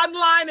sold it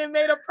online and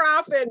made a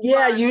profit.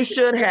 Yeah, you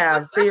should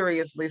have.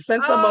 Seriously.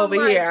 Since I'm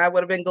over here, I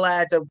would have been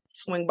glad to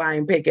swing by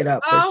and pick it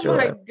up. For sure.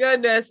 My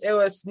goodness. It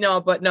was we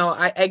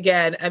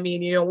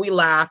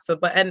laugh,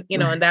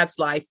 and that's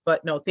life.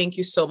 But no, thank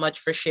you so much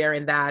for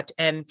sharing that.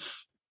 And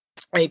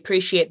I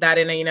appreciate that.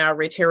 And, I'll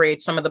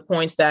reiterate some of the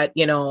points that,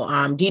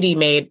 Dee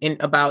made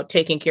about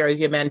taking care of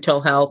your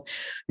mental health,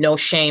 no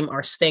shame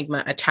or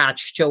stigma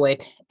attached to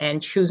it,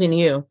 and choosing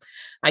you.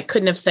 I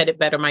couldn't have said it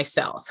better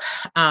myself.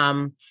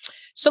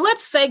 So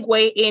let's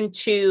segue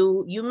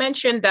into, you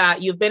mentioned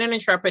that you've been an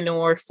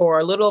entrepreneur for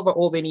a little over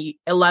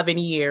 11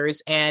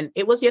 years, and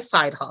it was your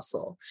side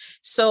hustle.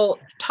 So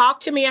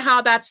talk to me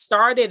how that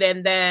started.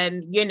 And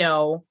then,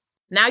 now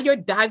you're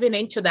diving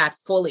into that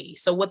fully.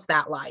 So what's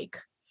that like?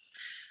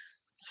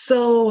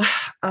 So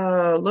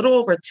a little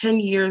over 10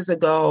 years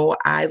ago,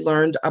 I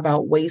learned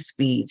about waist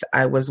beads.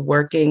 I was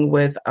working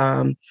with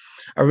a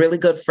really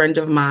good friend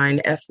of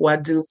mine,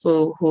 Efwa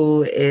Dufu,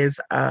 who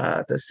is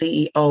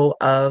the CEO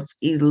of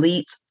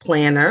Elite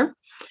Planner.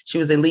 She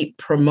was Elite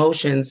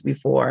Promotions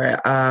before.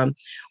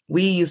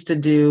 We used to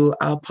do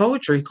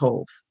Poetry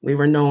Cove. We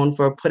were known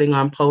for putting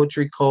on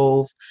Poetry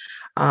Cove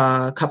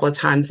a couple of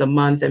times a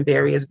month in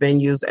various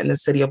venues in the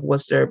city of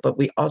Worcester, but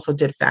we also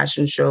did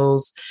fashion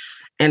shows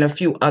and a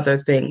few other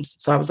things.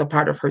 So I was a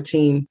part of her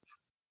team.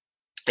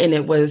 And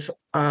it was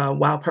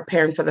while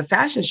preparing for the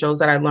fashion shows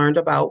that I learned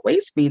about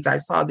waist beads. I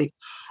saw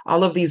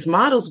all of these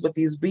models with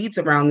these beads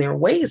around their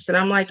waist. And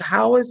I'm like,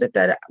 how is it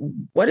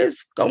what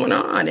is going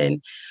on?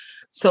 And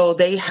so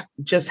they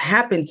just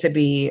happened to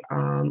be,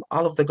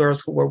 all of the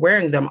girls who were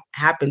wearing them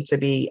happened to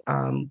be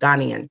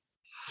Ghanaian,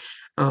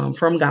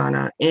 from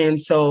Ghana. And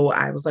so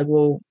I was like,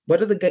 well, what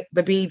do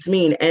the beads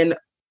mean? And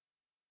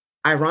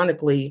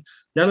ironically,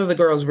 none of the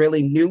girls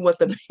really knew what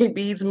the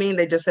beads mean.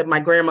 They just said, my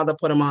grandmother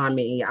put them on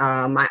me.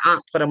 My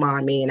aunt put them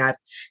on me. And I've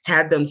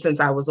had them since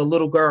I was a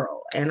little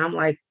girl. And I'm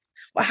like,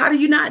 well, how do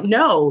you not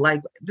know?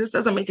 Like, this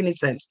doesn't make any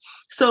sense.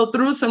 So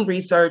through some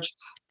research,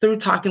 through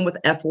talking with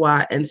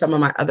Efwa and some of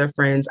my other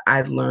friends,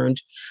 I've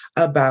learned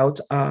about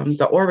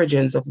the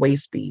origins of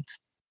waist beads.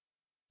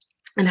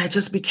 And I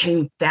just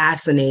became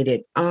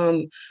fascinated.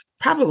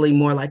 Probably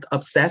more like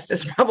obsessed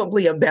is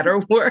probably a better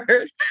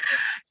word.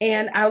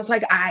 And I was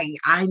like,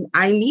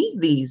 I need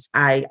these.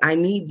 I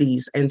need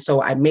these. And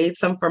so I made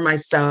some for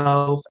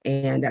myself.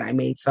 And then I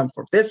made some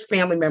for this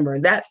family member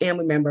and that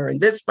family member and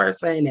this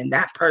person and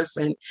that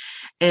person.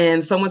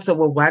 And someone said,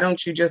 well, why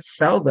don't you just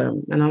sell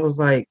them? And I was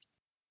like,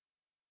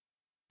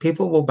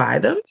 people will buy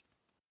them?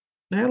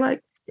 And they're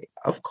like,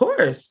 of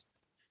course.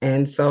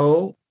 And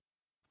so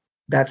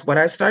that's what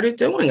I started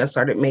doing. I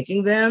started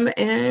making them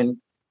and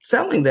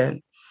selling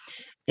them.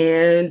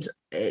 And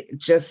it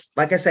just,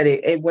 like I said,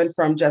 it went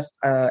from just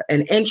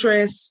an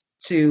interest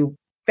to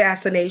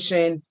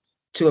fascination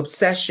to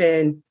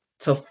obsession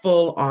to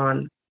full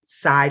on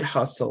side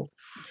hustle.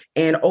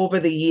 And over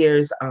the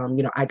years,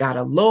 I got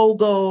a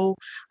logo.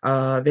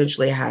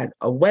 Eventually I had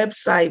a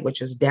website,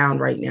 which is down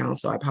right now.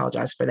 So I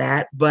apologize for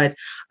that. But,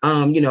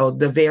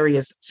 the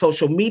various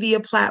social media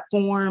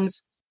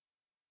platforms.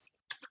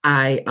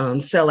 I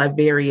sell at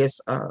various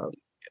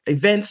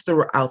events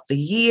throughout the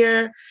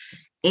year.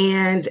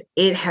 And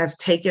it has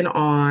taken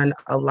on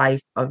a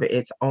life of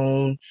its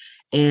own.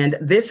 And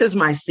this is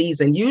my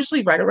season.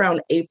 Usually right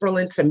around April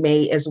into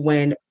May is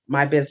when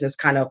my business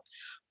kind of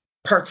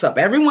perks up.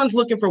 Everyone's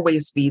looking for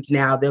waist beads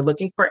now. They're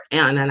looking for,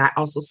 and I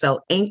also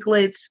sell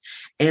anklets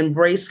and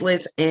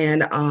bracelets.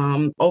 And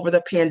over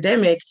the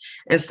pandemic,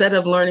 instead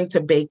of learning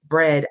to bake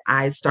bread,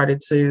 I started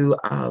to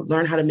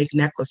learn how to make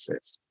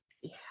necklaces.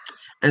 Yeah.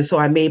 And so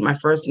I made my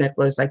first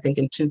necklace, I think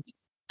in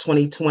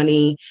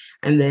 2020.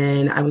 And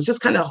then I was just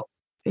kind of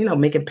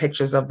making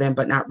pictures of them,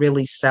 but not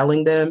really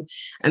selling them.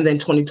 And then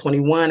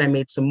 2021, I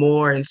made some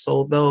more and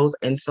sold those.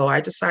 And so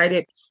I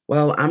decided,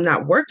 well, I'm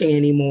not working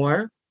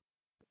anymore.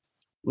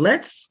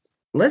 Let's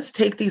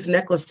take these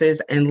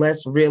necklaces and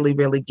let's really,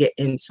 really get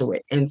into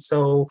it. And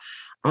so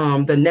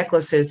the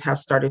necklaces have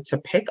started to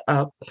pick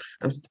up.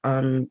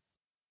 I'm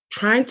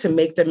trying to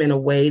make them in a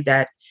way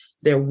that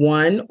they're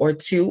one or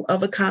two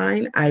of a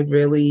kind. I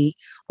really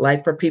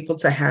like for people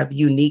to have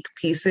unique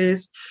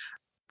pieces,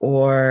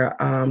 or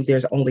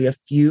there's only a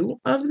few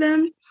of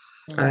them.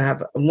 I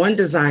have one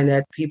design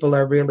that people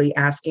are really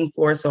asking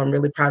for, so I'm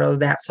really proud of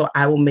that. So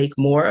I will make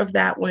more of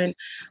that one.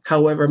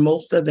 However,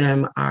 most of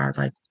them are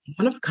like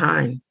one of a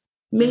kind,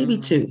 maybe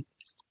two.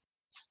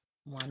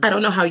 Wonderful. I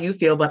don't know how you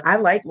feel, but I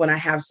like when I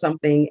have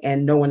something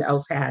and no one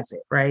else has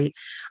it, right?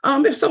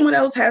 If someone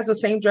else has the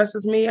same dress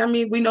as me, I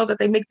mean, we know that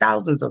they make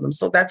thousands of them,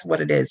 so that's what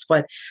it is.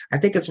 But I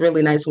think it's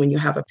really nice when you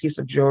have a piece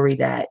of jewelry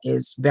that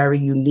is very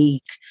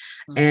unique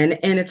and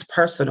it's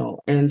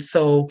personal. And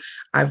so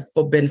I've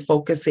been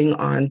focusing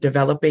on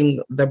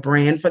developing the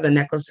brand for the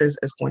necklaces.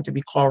 Is going to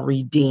be called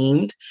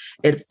Redeemed.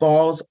 It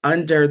falls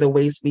under the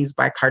Waist Beads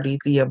by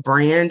Cardithia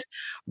brand,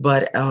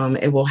 but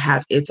it will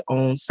have its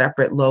own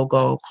separate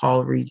logo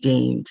called Redeemed.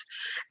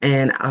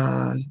 And,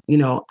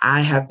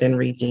 I have been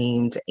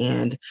redeemed,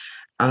 and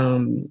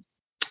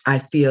I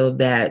feel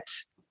that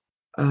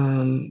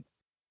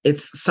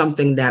it's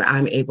something that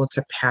I'm able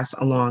to pass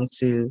along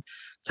to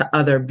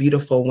other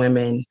beautiful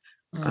women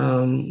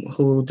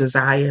who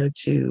desire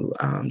to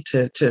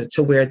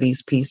wear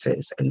these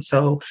pieces. And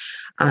so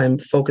I'm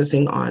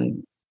focusing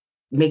on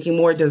making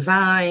more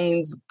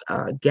designs,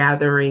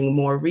 gathering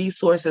more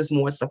resources,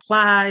 more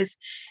supplies.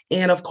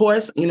 And of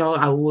course,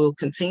 I will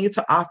continue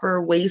to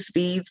offer waist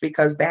beads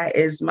because that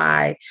is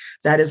my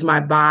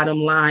bottom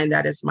line.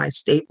 That is my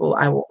staple.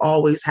 I will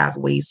always have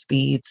waist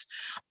beads.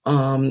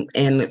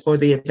 And for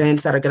the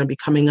events that are going to be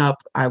coming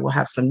up, I will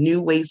have some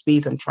new waist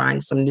beads. I'm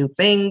trying some new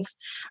things.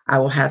 I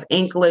will have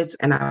anklets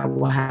and I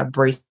will have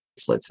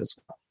bracelets as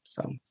well.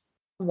 So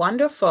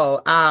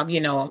wonderful.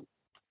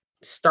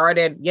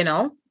 Started,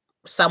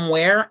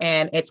 somewhere,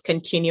 and it's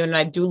continuing.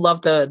 I do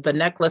love the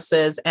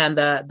necklaces and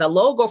the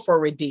logo for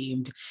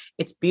Redeemed.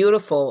 It's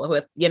beautiful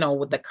with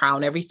the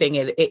crown, everything.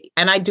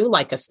 And I do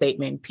like a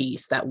statement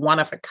piece, that one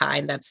of a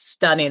kind, that's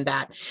stunning.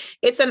 That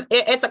it's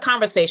a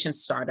conversation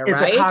starter,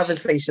 right? It's a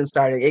conversation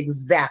starter.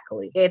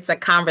 Exactly. It's a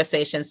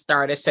conversation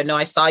starter. So no,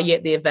 I saw you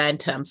at the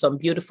event. Some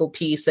beautiful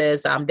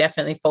pieces.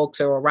 Definitely folks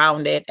are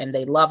around it and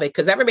they love it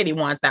because everybody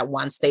wants that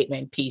one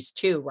statement piece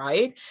too,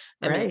 right?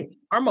 I mean,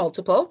 or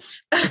multiple.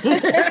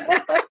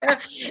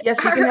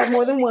 Yes, you can have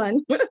more than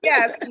one.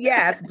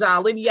 yes,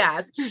 darling.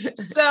 Yes.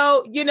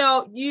 So,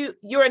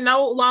 you're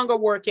no longer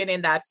working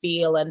in that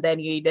field, and then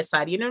you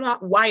decide,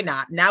 why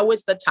not? Now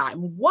is the time.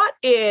 What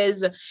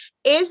is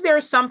there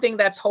something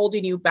that's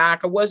holding you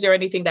back, or was there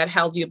anything that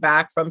held you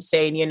back from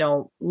saying,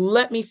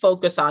 let me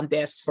focus on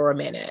this for a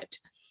minute?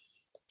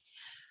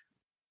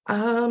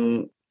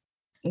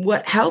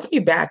 What held me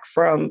back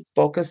from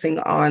focusing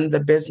on the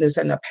business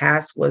in the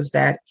past was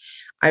that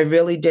I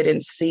really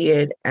didn't see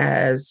it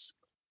as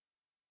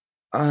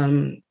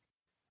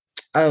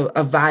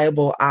a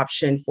viable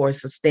option for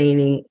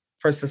sustaining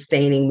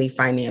me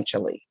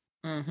financially,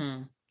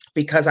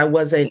 because I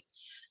wasn't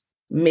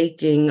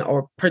making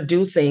or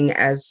producing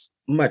as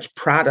much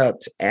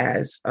product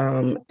as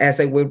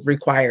it would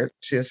require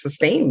to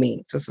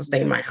sustain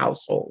my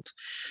household.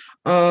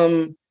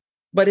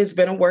 But it's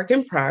been a work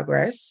in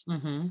progress.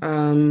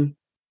 I'm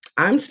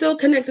still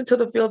connected to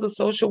the field of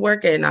social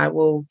work, and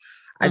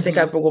I think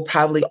I will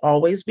probably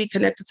always be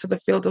connected to the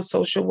field of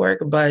social work.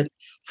 But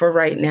for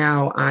right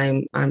now,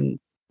 I'm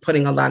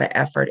putting a lot of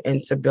effort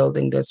into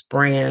building this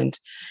brand,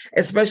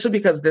 especially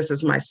because this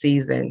is my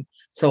season.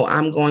 So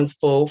I'm going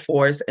full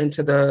force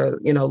into the,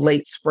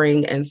 late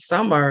spring and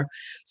summer.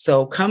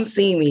 So come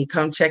see me,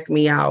 come check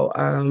me out,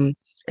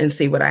 and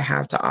see what I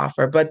have to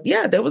offer. But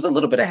yeah, there was a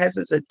little bit of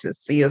hesitancy to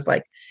see us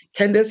like,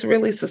 can this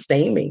really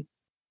sustain me?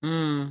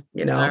 All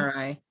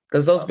right.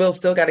 Because those bills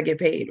still got to get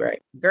paid,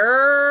 right?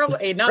 Girl,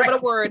 ain't nothing but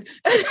a word.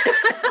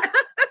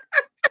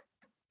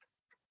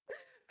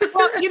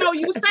 Well,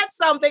 you said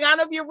something. I don't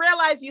know if you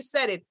realize you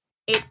said it.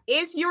 It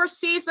is your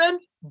season,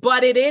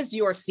 but it is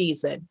your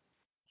season.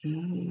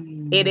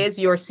 It is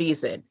your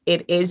season.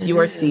 It is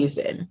your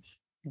season.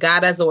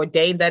 God has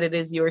ordained that it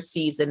is your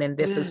season. And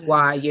this is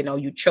why,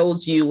 you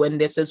chose you. And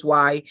this is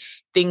why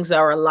things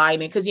are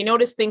aligning. Because you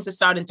notice things are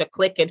starting to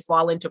click and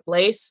fall into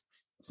place.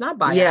 It's not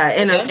by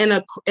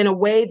in a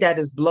way that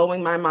is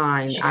blowing my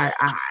mind.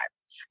 I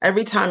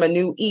every time a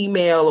new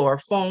email or a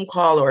phone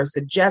call or a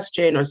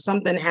suggestion or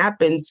something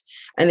happens,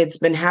 and it's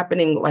been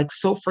happening like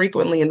so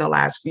frequently in the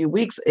last few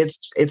weeks,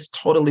 it's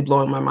totally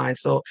blowing my mind.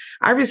 So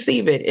I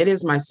receive it. It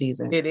is my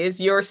season. It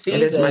is your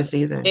season. It is my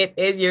season. It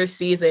is your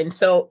season.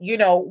 So,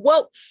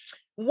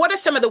 what are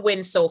some of the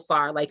wins so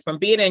far? Like from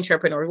being an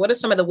entrepreneur, what are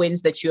some of the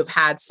wins that you have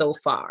had so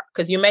far?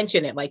 Because you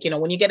mentioned it, like,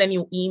 when you get a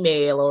new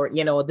email or,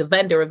 the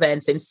vendor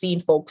events and seeing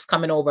folks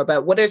coming over,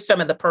 but what are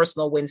some of the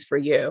personal wins for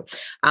you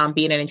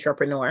being an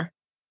entrepreneur?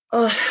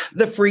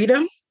 The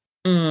freedom.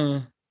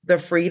 Mm. The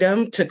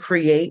freedom to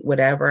create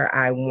whatever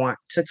I want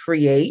to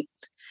create.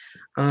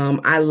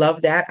 I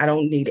love that. I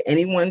don't need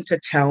anyone to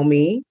tell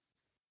me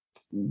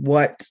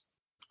what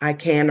I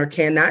can or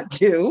cannot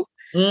do.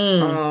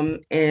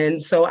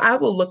 And so I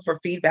will look for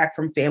feedback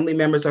from family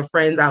members or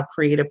friends. I'll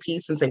create a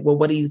piece and say, well,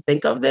 what do you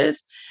think of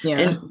this? Yeah.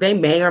 And they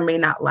may or may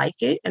not like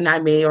it. And I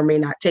may or may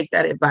not take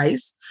that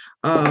advice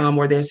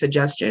or their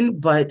suggestion,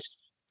 but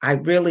I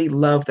really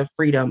love the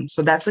freedom.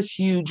 So that's a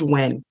huge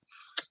win.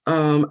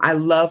 I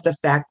love the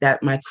fact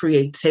that my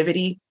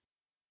creativity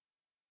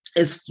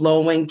is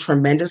flowing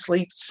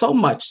tremendously, so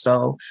much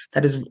so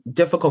that it's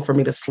difficult for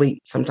me to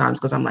sleep sometimes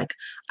because I'm like,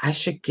 I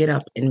should get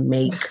up and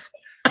make,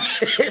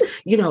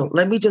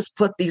 let me just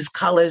put these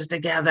colors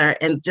together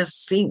and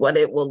just see what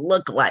it will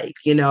look like,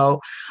 or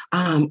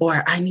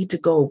I need to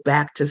go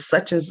back to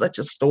such and such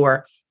a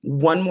store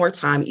one more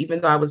time,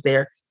 even though I was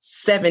there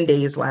 7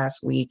 days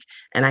last week.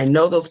 And I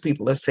know those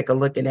people are sick of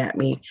looking at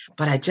me,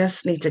 but I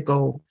just need to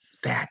go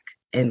back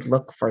and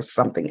look for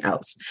something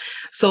else.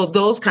 So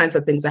those kinds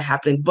of things are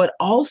happening, but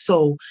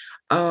also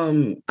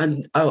a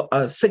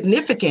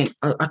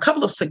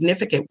couple of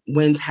significant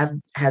wins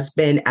has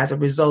been as a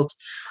result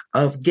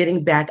of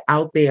getting back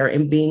out there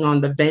and being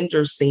on the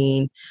vendor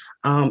scene,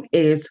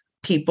 is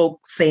people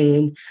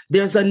saying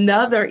there's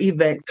another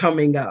event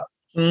coming up.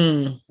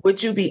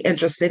 Would you be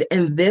interested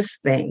in this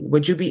thing?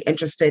 Would you be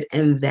interested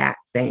in that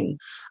thing?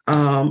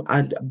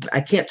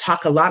 I can't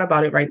talk a lot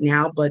about it right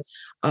now, but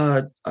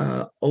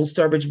Old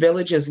Sturbridge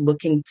Village is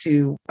looking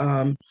to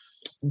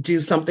do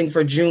something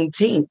for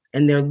Juneteenth,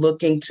 and they're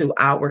looking to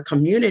our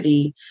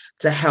community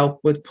to help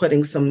with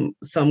putting some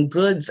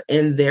goods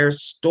in their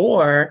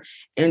store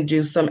and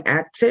do some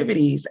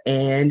activities.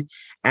 And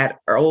at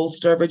Old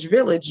Sturbridge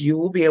Village, you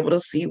will be able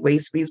to see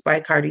Waist Beads by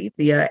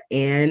Cardithia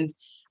and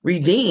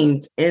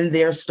Redeemed in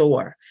their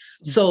store.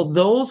 So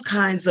those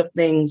kinds of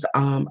things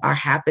are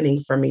happening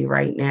for me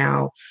right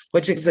now,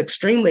 which is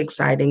extremely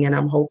exciting. And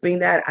I'm hoping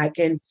that I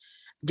can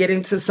get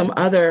into some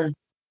other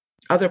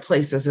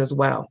places as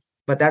well.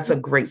 But that's a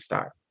great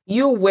start.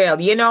 You will,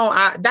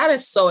 that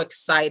is so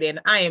exciting.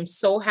 I am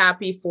so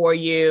happy for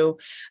you.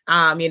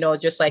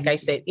 Just like I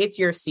said, it's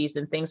your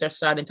season. Things are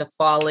starting to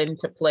fall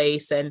into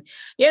place. And,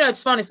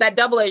 it's fun. It's that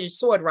double-edged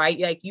sword, right?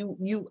 Like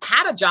you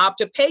had a job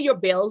to pay your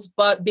bills,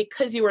 but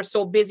because you were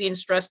so busy and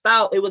stressed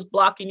out, it was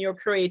blocking your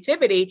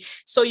creativity.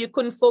 So you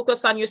couldn't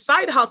focus on your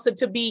side hustle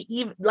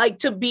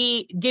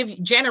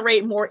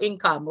generate more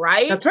income,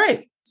 right? That's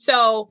right.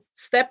 So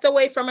stepped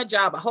away from a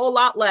job, a whole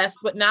lot less,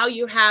 but now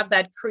you have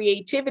that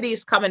creativity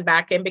is coming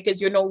back in because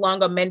you're no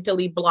longer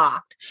mentally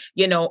blocked,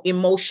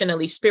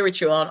 emotionally,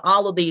 spiritual, and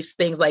all of these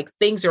things, like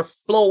things are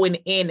flowing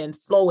in and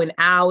flowing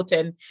out.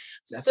 And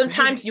that's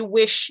sometimes you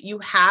wish you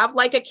have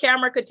like a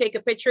camera could take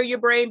a picture of your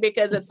brain,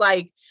 because it's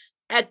like,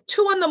 at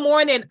 2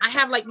 a.m, I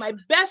have like my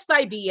best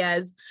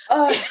ideas.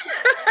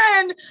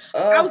 And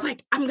I was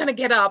like, I'm going to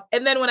get up.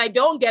 And then when I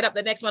don't get up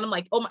the next one, I'm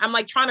like, I'm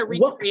like trying to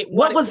recreate.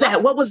 What was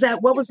that?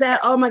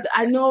 Oh my God.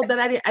 I know that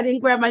I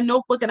didn't grab my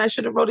notebook and I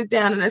should have wrote it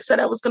down. And I said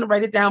I was going to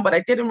write it down, but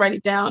I didn't write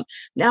it down.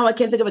 Now I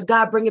can't think of it.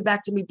 God, bring it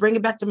back to me. Bring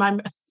it back to my,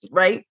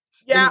 right?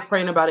 Yeah. And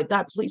praying about it.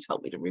 God, please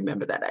help me to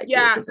remember that idea.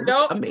 Yeah. It's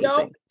amazing.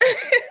 No.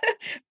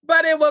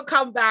 But it will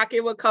come back.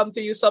 It will come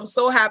to you. So I'm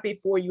so happy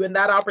for you. And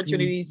that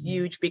opportunity is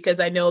huge, because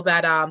I know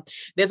that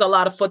there's a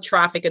lot of foot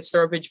traffic at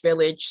Sturbridge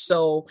Village.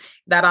 So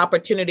that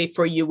opportunity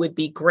for you would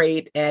be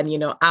great. And,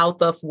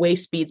 out of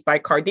Waist Beads by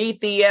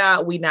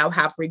Cardithia, we now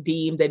have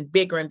Redeemed, and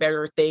bigger and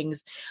better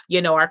things,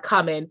 are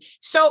coming.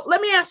 So let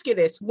me ask you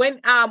this.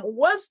 When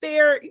was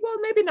there,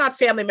 well, maybe not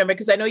family member,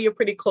 because I know you're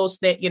pretty close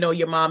knit,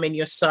 your mom and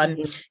your son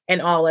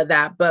and all of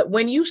that. But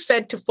when you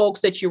said to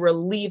folks that you were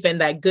leaving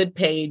that good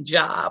paying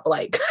job,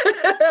 like,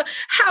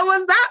 how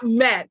was that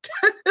met?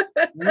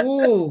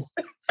 Ooh.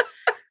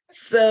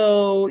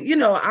 So,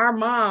 our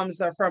moms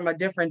are from a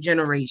different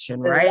generation,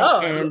 right?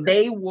 Oh. And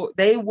they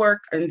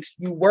work, and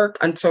you work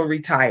until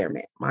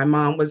retirement. My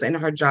mom was in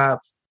her job,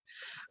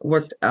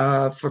 worked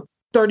for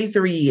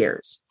 33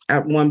 years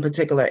at one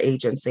particular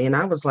agency. And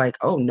I was like,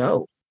 oh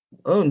no,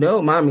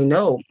 mommy,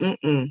 no,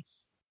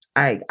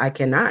 I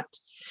cannot.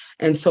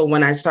 And so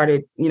when I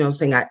started,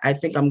 saying, I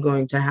think I'm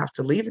going to have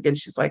to leave again,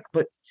 she's like,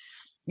 but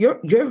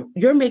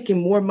you're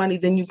making more money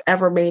than you've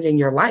ever made in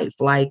your life.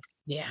 Like,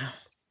 yeah,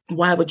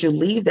 why would you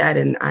leave that?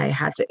 And I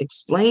had to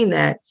explain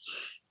that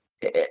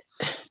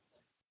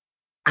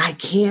I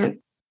can't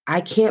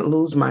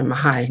lose my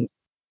mind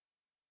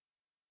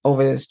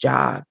over this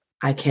job.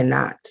 I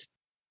cannot.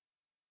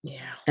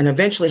 Yeah. And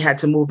eventually had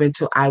to move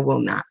into I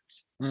will not.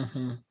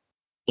 Mm-hmm.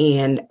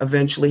 And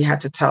eventually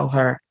had to tell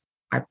her,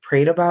 I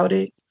prayed about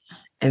it.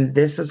 And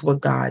this is what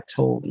God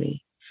told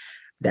me.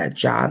 That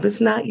job is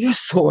not your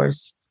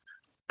source.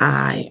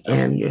 I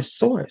am your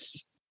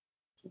source.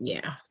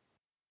 Yeah.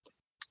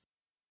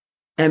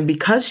 And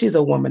because she's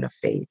a woman of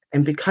faith,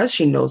 and because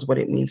she knows what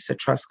it means to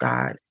trust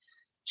God,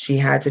 she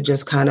had to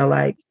just kind of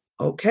like,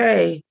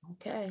 okay.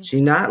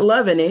 She's not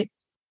loving it.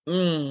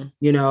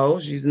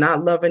 She's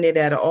not loving it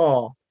at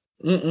all.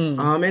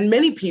 And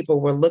many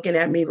people were looking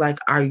at me like,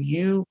 are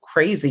you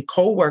crazy?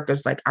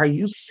 Co-workers, like, are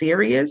you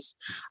serious?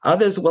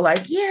 Others were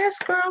like, yes,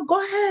 girl,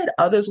 go ahead.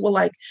 Others were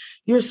like,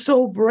 you're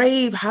so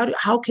brave.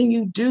 How can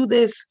you do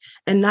this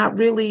and not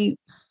really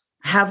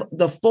have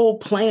the full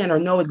plan or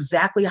know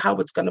exactly how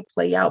it's going to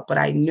play out? But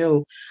I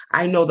know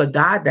the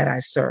God that I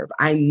serve.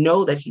 I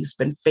know that he's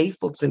been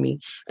faithful to me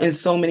in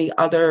so many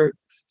other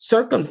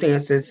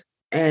circumstances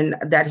and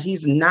that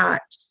he's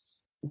not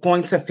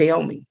going to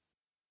fail me.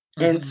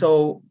 And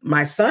so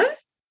my son,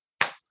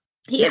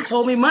 he had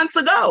told me months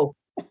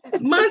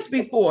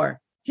before,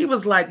 he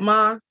was like,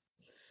 Ma,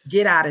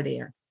 get out of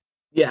there.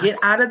 Yeah. Get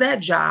out of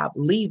that job,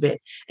 leave it.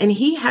 And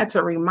he had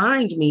to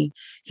remind me,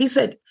 he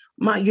said,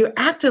 Ma, you're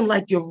acting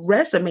like your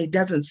resume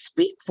doesn't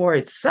speak for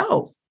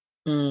itself.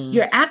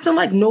 You're acting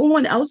like no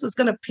one else is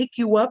going to pick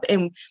you up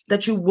and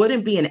that you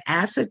wouldn't be an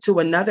asset to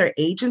another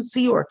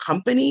agency or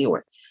company,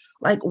 or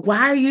like,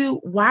 why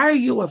are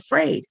you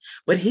afraid?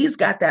 But he's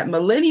got that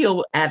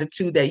millennial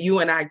attitude that you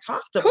and I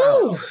talked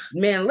about. Ooh.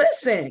 Man,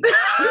 listen,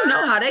 you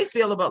know how they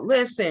feel about,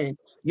 listen,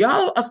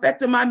 y'all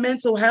affecting my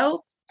mental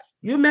health.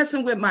 You're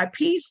messing with my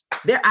peace.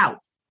 They're out.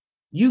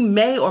 You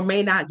may or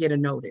may not get a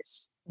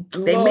notice.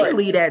 Lord. They may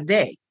leave that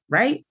day,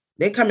 right?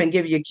 They come and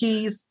give you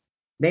keys.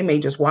 They may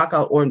just walk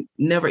out or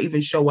never even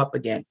show up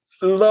again.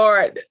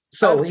 Lord.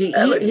 So he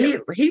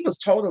was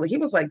totally, he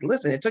was like,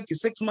 listen, it took you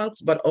 6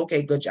 months, but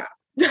okay, good job.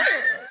 Because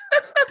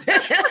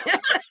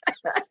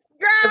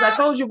I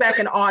told you back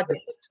in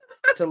August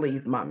to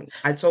leave, mommy.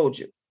 I told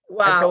you.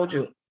 Wow. I told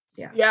you.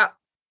 Yeah. Yeah.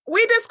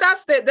 We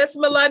discussed it. This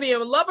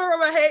millennium, love them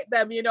or hate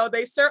them, you know,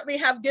 they certainly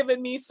have given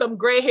me some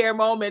gray hair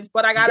moments,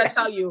 but I got to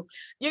tell you,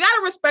 you got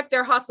to respect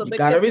their hustle. You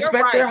got to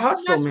respect their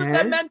hustle, man. With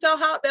their mental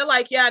health, they're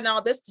like, yeah,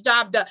 no, this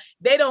job done.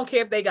 They don't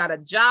care if they got a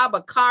job,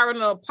 a car, and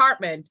an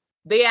apartment.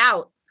 They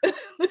out.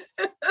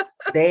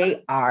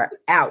 They are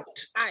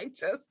out.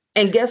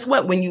 And guess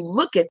what? When you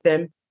look at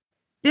them,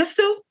 they're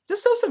still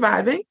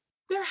surviving.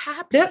 They're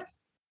happy.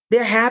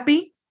 They're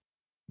happy.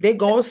 They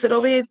go and sit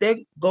over here.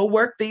 They go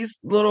work these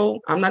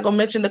little, I'm not going to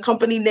mention the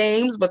company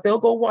names, but they'll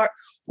go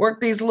work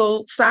these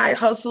little side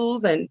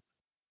hustles and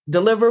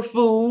deliver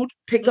food,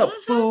 pick up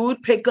food,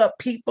 pick up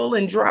people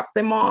and drop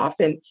them off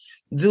and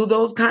do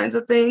those kinds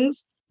of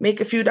things.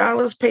 Make a few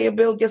dollars, pay a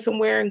bill, get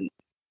somewhere, and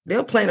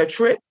they'll plan a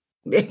trip.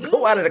 They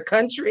go out of the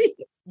country.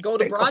 Go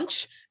to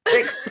brunch.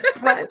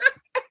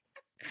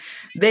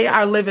 They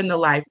are living the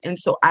life. And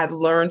so I've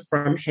learned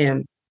from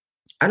him.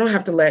 I don't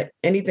have to let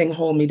anything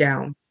hold me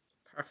down.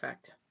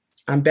 Perfect.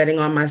 I'm betting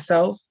on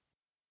myself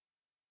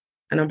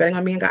and I'm betting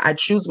on me and God. I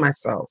choose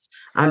myself.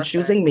 Perfect. I'm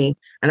choosing me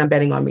and I'm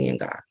betting on me and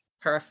God.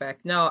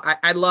 Perfect. No,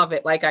 I love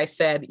it. Like I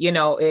said, you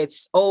know,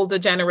 it's older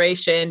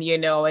generation, you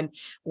know, and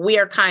we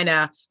have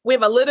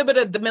a little bit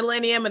of the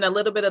millennium and a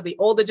little bit of the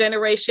older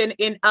generation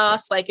in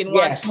us, like in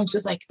one, I'm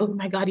just like, oh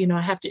my God, you know,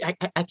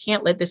 I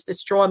can't let this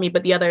destroy me.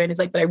 But the other end is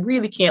like, but I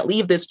really can't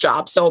leave this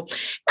job. So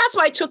that's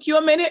why it took you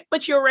a minute,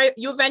 but you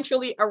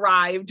eventually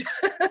arrived.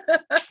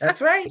 That's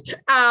right.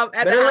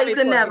 Better late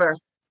than never.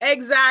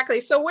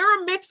 Exactly. So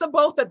we're a mix of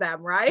both of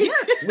them, right?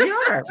 Yes, we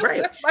are.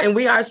 Right. And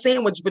we are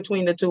sandwiched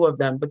between the two of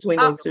them, between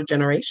those two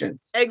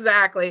generations.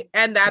 Exactly.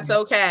 And that's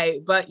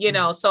okay. But, you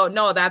know, so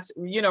no, that's,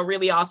 you know,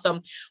 really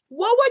awesome.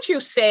 What would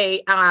you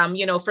say,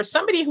 you know, for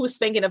somebody who's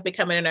thinking of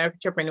becoming an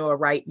entrepreneur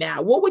right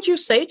now, what would you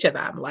say to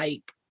them?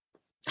 Like,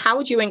 how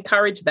would you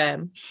encourage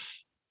them?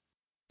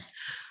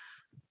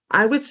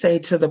 I would say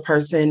to the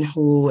person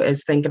who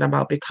is thinking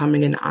about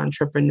becoming an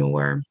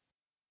entrepreneur,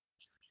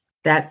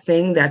 that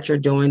thing that you're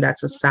doing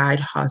that's a side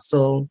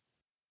hustle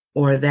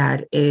or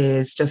that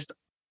is just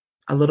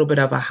a little bit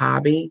of a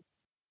hobby.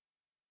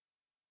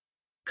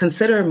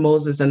 Consider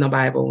Moses in the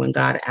Bible when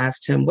God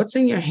asked him, what's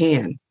in your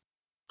hand?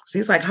 So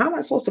he's like, how am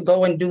I supposed to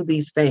go and do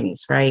these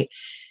things, right?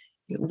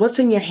 What's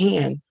in your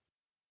hand?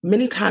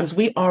 Many times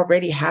we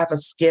already have a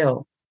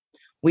skill.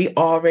 We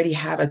already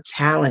have a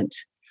talent.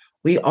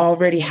 We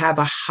already have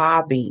a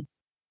hobby.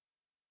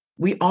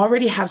 We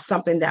already have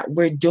something that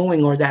we're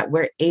doing or that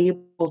we're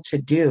able to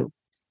do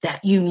that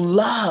you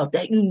love,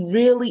 that you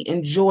really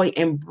enjoy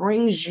and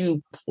brings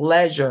you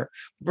pleasure,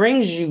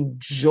 brings you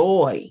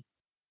joy.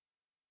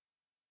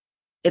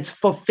 It's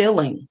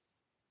fulfilling.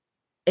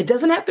 It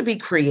doesn't have to be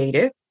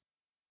creative.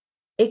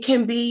 It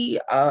can be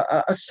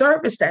a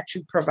service that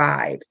you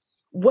provide,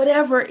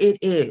 whatever it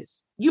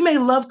is. You may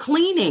love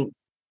cleaning.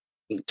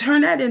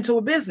 Turn that into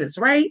a business,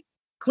 right?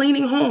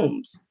 Cleaning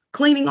homes,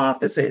 cleaning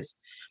offices.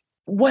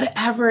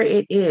 Whatever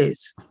it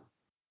is,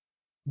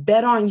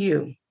 bet on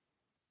you.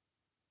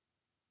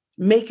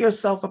 Make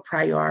yourself a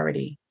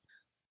priority.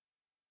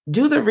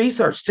 Do the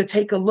research to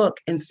take a look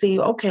and see,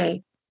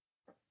 okay,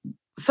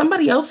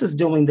 somebody else is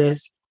doing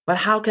this, but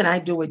how can I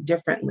do it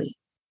differently?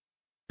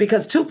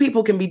 Because two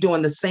people can be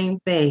doing the same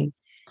thing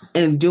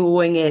and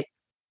doing it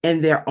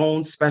in their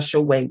own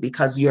special way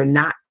because you're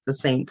not the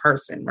same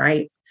person,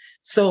 right?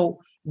 So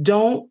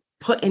don't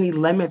put any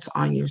limits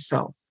on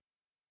yourself.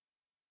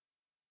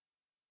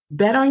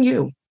 Bet on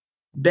you.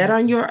 Bet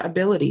on your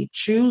ability.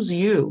 Choose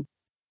you.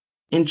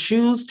 and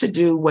choose to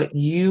do what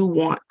you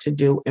want to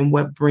do and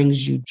what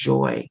brings you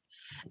joy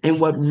and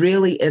what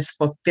really is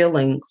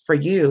fulfilling for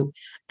you.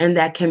 And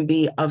that can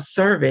be of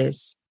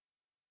service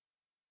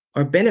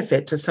or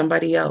benefit to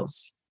somebody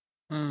else.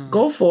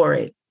 Go for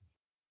it.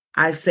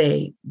 I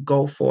say,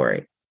 go for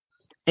it.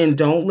 And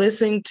don't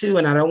listen to,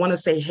 and I don't want to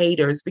say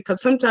haters,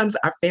 because sometimes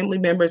our family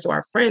members or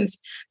our friends,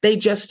 they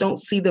just don't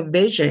see the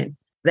vision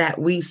that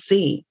we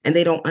see and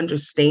they don't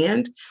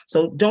understand.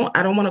 So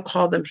I don't want to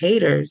call them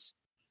haters.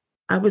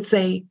 I would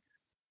say,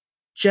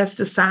 just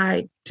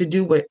decide to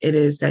do what it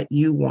is that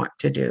you want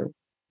to do.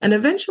 And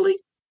eventually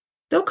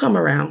they'll come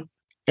around.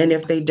 And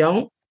if they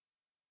don't,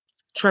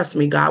 trust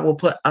me, God will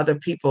put other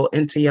people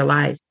into your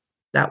life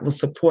that will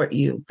support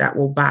you, that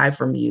will buy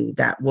from you,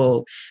 that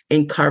will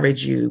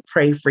encourage you,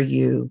 pray for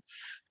you,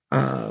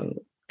 and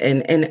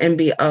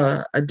be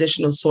an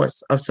additional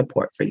source of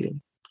support for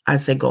you. I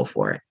say go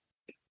for it.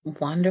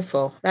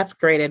 Wonderful. That's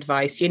great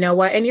advice. You know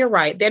what? And you're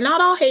right. They're not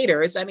all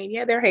haters. I mean,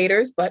 yeah, they're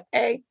haters, but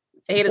hey,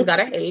 haters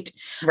gotta hate.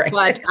 Right.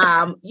 But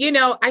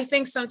I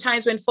think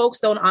sometimes when folks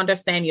don't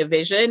understand your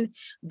vision,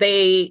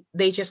 they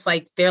just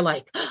they're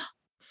like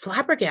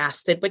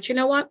flabbergasted. But you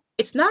know what?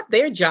 It's not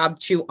their job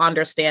to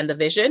understand the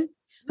vision.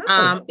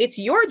 No. It's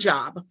your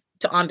job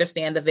to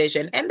understand the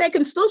vision, and they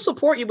can still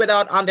support you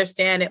without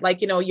understanding it.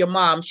 Like, your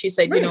mom, she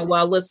said, right.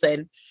 Well,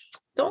 listen,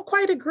 don't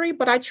quite agree,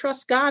 but I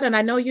trust God and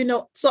I know,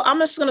 so I'm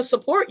just going to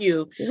support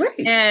you.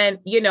 Right. And,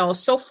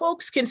 so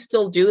folks can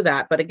still do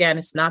that. But again,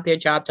 it's not their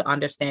job to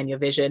understand your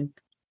vision.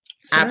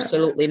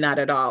 Absolutely not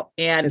at all.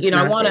 And,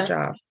 I want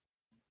to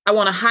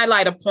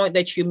highlight a point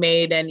that you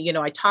made. And,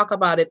 I talk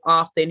about it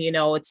often,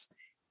 it's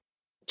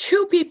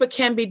two people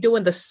can be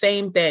doing the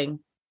same thing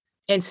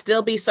and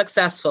still be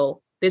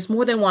successful. There's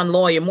more than one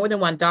lawyer, more than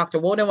one doctor,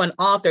 more than one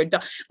author.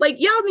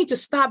 Y'all need to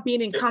stop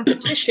being in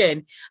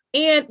competition.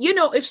 And,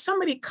 if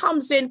somebody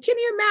comes in, can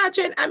you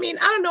imagine? I mean,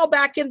 I don't know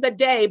back in the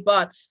day,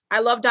 but I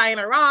love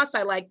Diana Ross.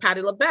 I like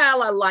Patti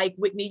LaBelle. I like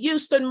Whitney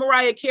Houston,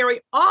 Mariah Carey,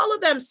 all of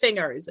them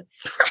singers,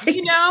 right.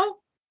 And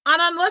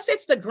unless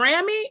it's the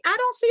Grammy, I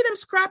don't see them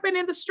scrapping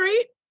in the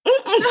street.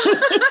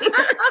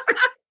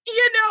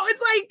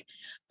 It's like,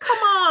 come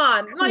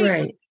on.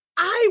 Right.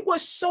 I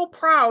was so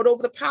proud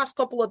over the past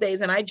couple of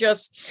days, and I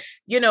just,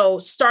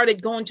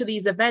 started going to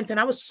these events, and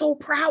I was so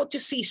proud to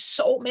see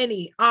so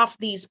many of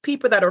these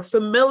people that are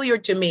familiar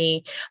to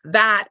me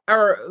that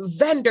are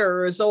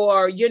vendors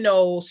or,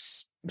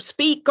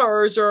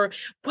 speakers or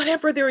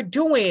whatever they're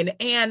doing,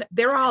 and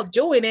they're all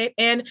doing it.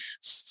 And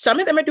some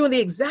of them are doing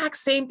the exact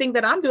same thing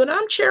that I'm doing. And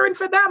I'm cheering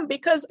for them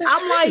because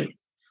I'm like,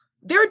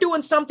 they're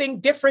doing something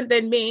different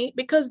than me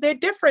because they're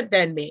different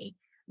than me.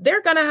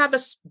 They're going to have a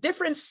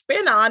different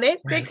spin on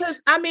it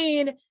because, I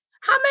mean,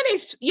 how many,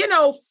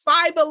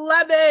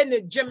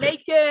 5'11"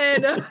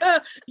 Jamaican, I'm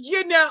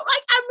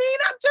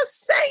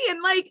just saying,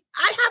 I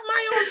have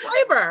my own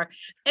flavor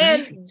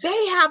and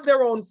they have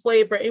their own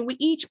flavor and we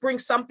each bring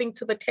something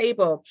to the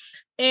table.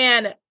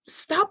 And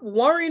stop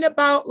worrying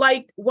about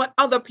what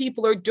other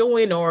people are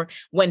doing or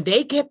when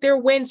they get their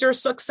wins or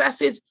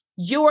successes,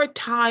 your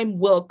time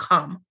will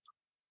come.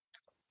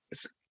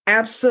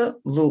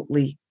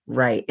 Absolutely.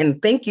 Right.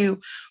 And thank you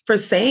for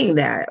saying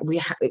that. We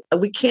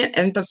can't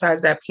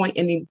emphasize that point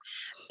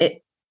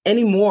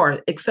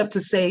anymore, except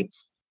to say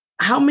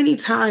how many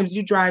times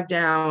you drive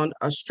down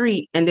a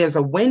street and there's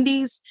a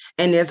Wendy's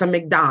and there's a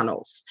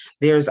McDonald's.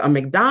 There's a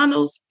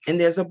McDonald's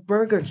and there's a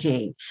Burger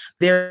King.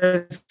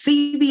 There's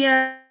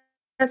CVS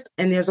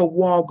and there's a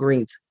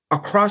Walgreens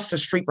across the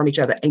street from each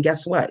other. And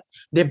guess what?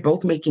 They're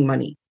both making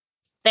money.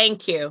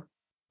 Thank you.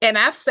 And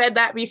I've said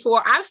that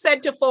before. I've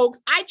said to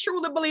folks, I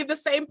truly believe the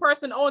same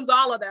person owns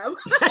all of them.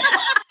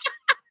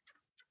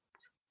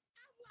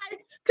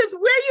 Because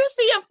where you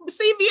see a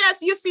CVS,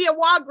 you see a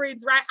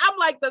Walgreens, right? I'm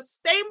like, the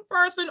same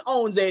person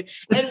owns it.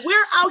 And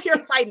we're out here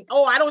fighting.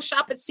 Oh, I don't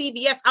shop at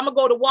CVS. I'm going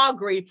to go to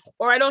Walgreens.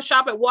 Or I don't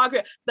shop at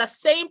Walgreens. The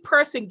same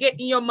person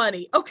getting your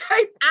money.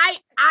 Okay.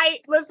 I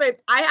listen,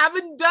 I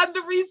haven't done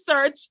the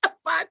research,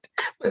 but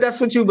that's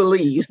what you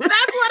believe. That's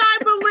what I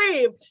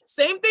believe.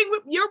 Same thing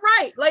with, you're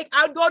right.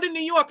 I'll go to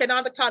New York and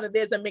on the counter,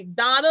 there's a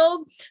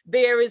McDonald's,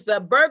 there is a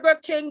Burger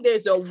King,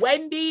 there's a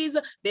Wendy's,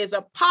 there's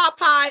a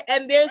Popeye,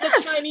 and there's a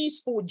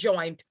Chinese food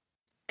joint.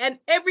 And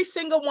every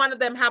single one of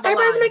them have a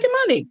Everybody's line. making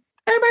money.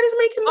 Everybody's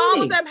making money.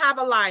 All of them have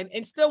a line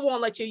and still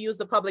won't let you use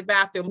the public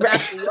bathroom. Right.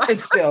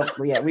 And still,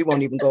 we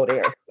won't even go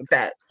there with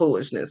that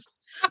foolishness.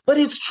 But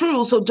it's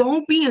true. So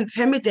don't be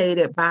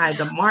intimidated by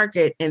the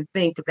market and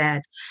think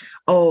that,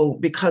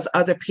 because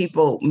other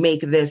people make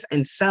this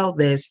and sell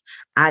this,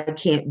 I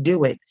can't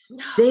do it.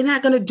 No. They're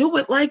not going to do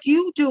it like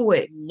you do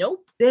it.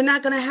 Nope. They're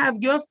not going to have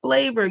your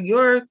flavor,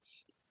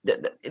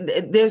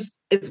 it's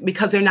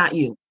because they're not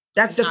you.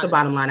 That's just the Not at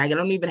bottom all. line. I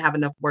don't even have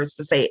enough words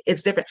to say it.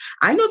 It's different.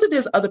 I know that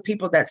there's other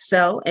people that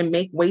sell and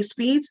make waist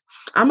beads.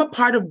 I'm a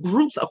part of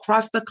groups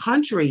across the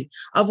country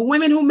of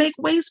women who make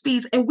waist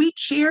beads, and we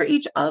cheer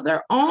each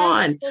other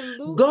on.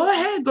 Absolutely. Go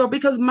ahead, girl,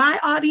 because my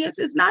audience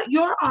is not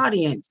your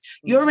audience.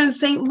 You're in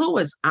St.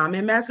 Louis. I'm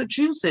in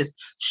Massachusetts.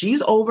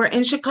 She's over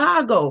in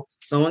Chicago.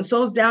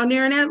 So-and-so's down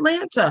there in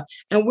Atlanta.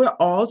 And we're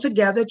all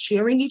together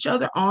cheering each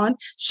other on,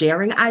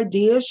 sharing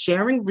ideas,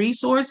 sharing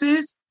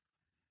resources.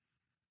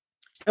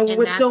 And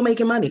we're still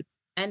making money.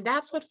 And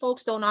that's what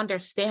folks don't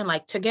understand.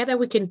 Like, together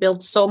we can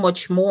build so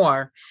much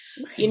more.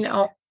 Right. You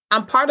know,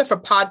 I'm part of a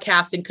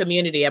podcasting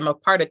community. I'm a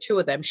part of two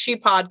of them, She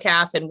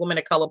Podcast and Women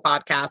of Color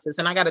Podcasters.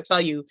 And I got to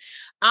tell you,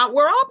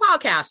 we're all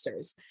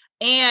podcasters.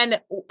 And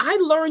I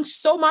learned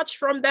so much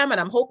from them, and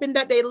I'm hoping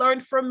that they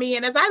learned from me.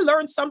 And as I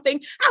learned something,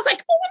 I was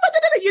like, oh,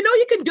 you know,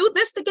 you can do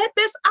this to get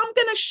this. I'm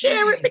going to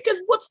share it, because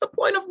what's the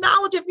point of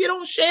knowledge if you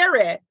don't share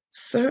it?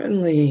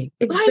 Certainly.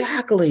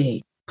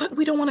 Exactly. But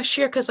we don't want to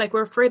share because, like,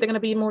 we're afraid they're going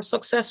to be more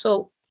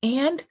successful.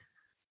 And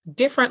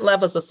different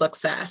levels of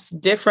success.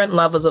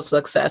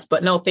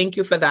 But no, thank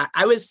you for that.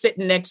 I was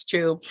sitting next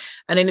to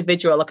an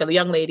individual, like a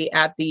young lady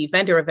at the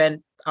vendor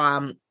event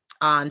on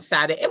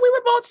Saturday, and we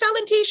were both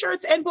selling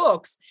T-shirts and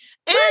books,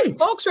 and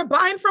folks were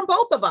buying from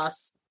both of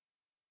us.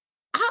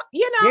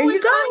 You know, there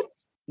you go. Like,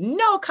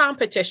 no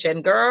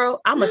competition,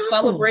 girl. I'm gonna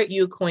celebrate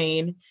you,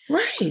 queen.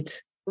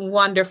 Right.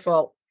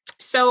 Wonderful.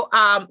 So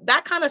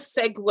that kind of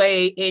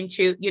segue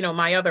into, you know,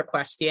 my other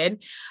question.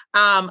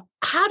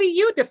 How do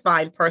you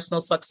define personal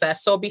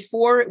success? So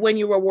before, when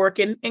you were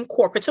working in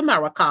corporate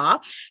America,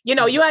 you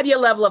know, you had your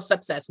level of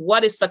success.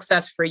 What is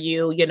success for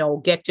you? You know,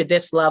 get to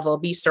this level,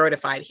 be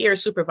certified here,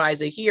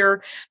 supervisor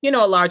here, you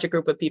know, a larger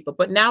group of people.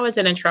 But now as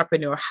an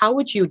entrepreneur, how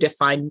would you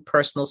define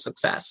personal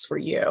success for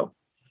you?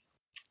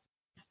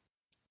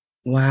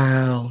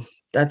 Wow.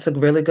 That's a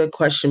really good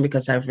question,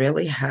 because I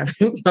really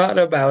haven't thought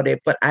about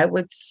it. But I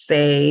would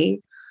say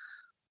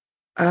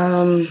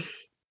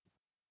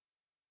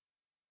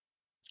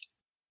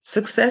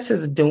success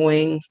is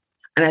doing,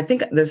 and I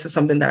think this is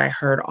something that I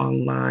heard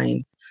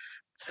online,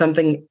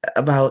 something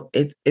about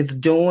it. It's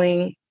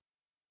doing,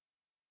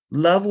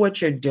 love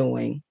what you're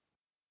doing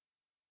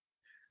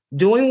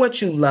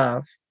what you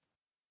love,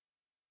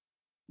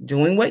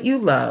 doing what you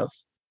love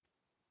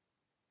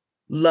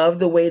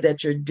the way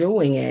that you're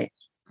doing it.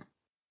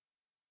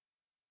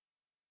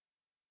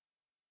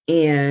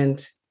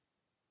 And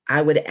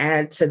I would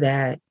add to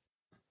that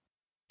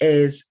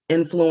is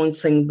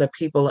influencing the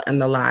people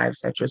and the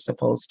lives that you're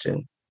supposed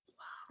to,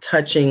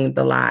 touching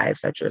the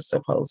lives that you're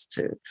supposed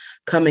to,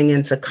 coming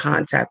into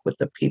contact with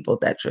the people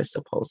that you're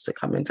supposed to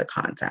come into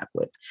contact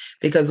with.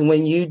 Because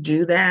when you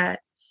do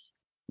that,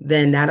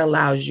 then that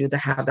allows you to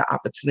have the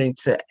opportunity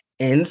to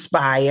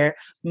inspire,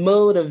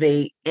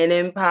 motivate, and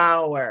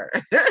empower.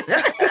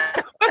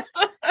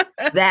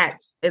 That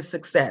is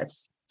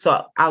success.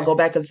 So I'll go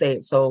back and say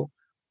it. So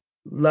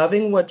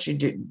loving what you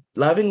do,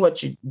 doing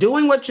what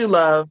you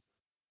love,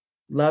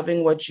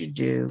 loving what you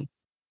do,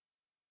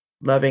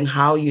 loving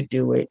how you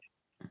do it,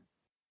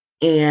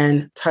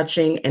 and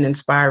touching and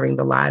inspiring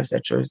the lives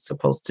that you're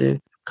supposed to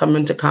come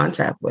into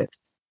contact with.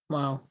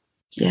 Wow.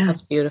 Yeah.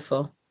 That's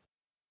beautiful.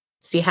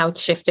 See how it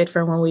shifted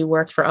from when we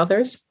worked for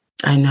others?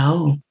 I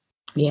know.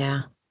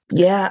 Yeah.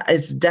 Yeah,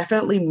 it's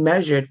definitely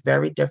measured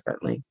very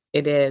differently.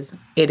 It is.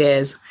 It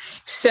is.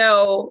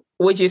 So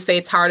would you say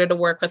it's harder to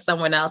work for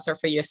someone else or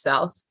for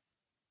yourself?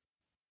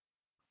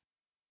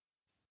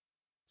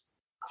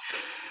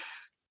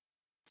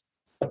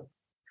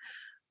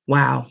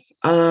 Wow.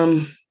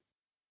 I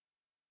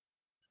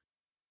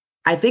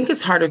think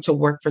it's harder to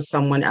work for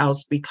someone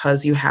else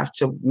because you have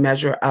to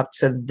measure up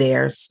to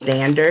their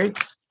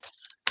standards,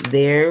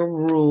 their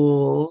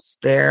rules,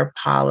 their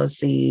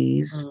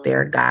policies,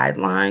 their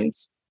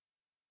guidelines.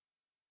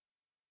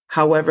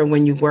 However,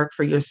 when you work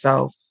for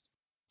yourself,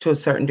 to a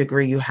certain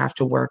degree, you have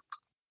to work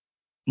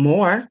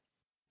more.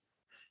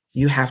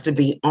 You have to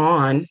be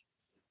on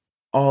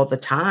all the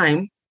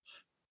time.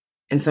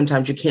 And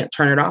sometimes you can't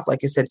turn it off,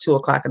 like you said,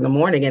 2:00 in the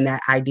morning, and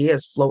that idea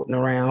is floating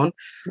around.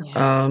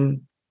 Yeah.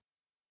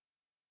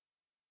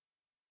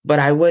 But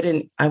I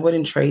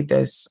wouldn't trade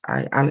this.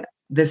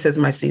 This is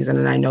my season,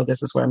 and I know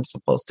this is where I'm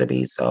supposed to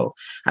be. So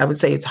I would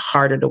say it's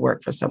harder to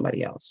work for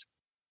somebody else.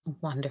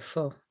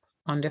 Wonderful.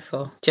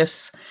 Wonderful.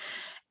 Just,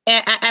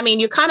 I mean,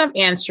 you kind of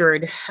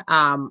answered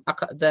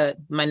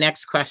my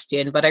next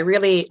question, but I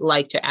really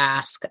like to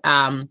ask,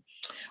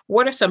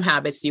 what are some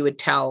habits you would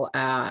tell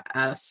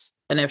us,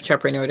 an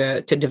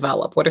entrepreneur, to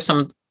develop? What are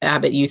some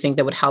habits you think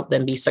that would help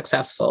them be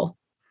successful?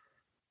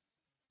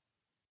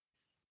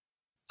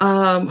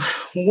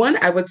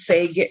 One, I would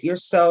say get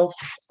yourself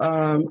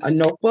a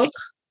notebook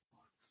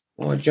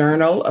or a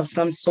journal of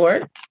some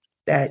sort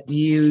that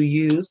you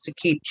use to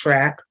keep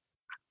track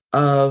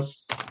of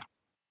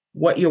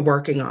what you're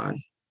working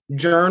on.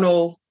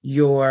 Journal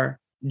your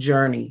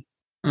journey.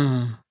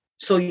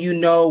 So you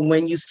know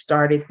when you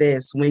started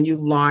this, when you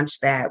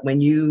launched that, when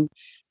you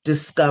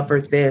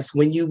discovered this,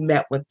 when you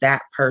met with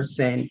that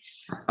person,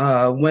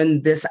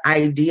 when this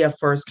idea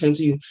first came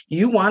to you,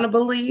 you want to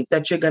believe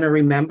that you're going to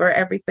remember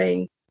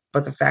everything,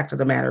 but the fact of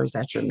the matter is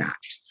that you're not.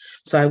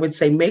 So I would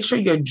say make sure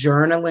you're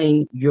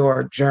journaling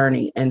your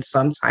journey in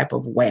some type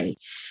of way.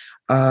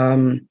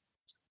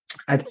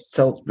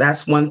 So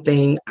that's one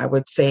thing I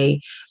would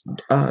say.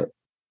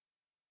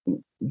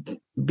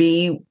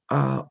 Be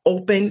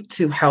open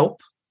to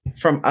help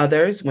from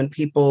others when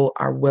people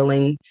are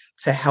willing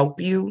to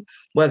help you,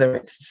 whether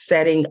it's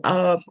setting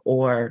up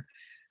or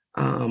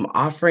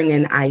offering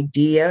an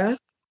idea.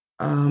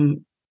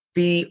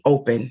 Be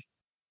open,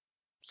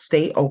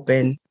 stay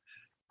open,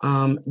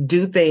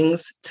 do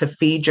things to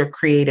feed your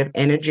creative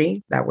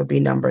energy. That would be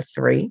number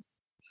 3.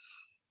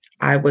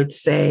 I would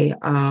say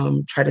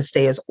try to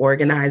stay as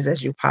organized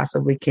as you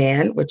possibly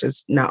can, which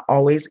is not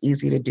always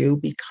easy to do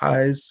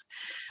because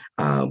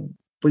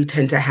we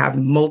tend to have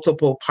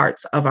multiple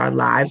parts of our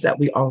lives that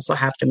we also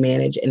have to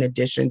manage in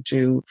addition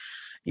to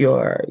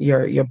your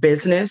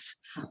business.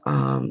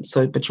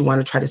 But you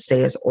want to try to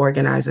stay as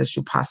organized as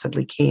you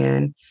possibly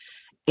can,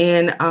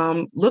 and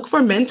look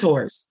for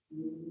mentors.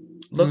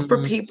 Look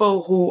for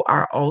people who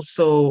are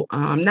also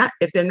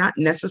if they're not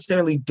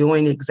necessarily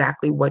doing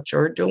exactly what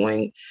you're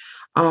doing,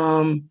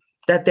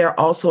 that they're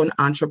also an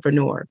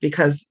entrepreneur,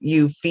 because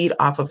you feed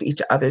off of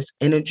each other's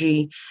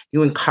energy,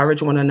 you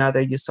encourage one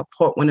another, you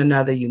support one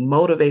another, you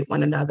motivate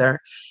one another.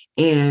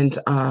 And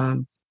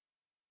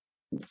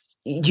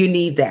you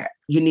need that.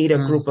 You need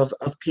a group of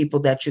people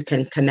that you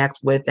can connect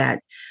with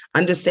that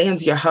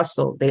understands your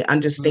hustle. They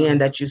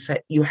understand that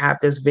you have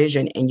this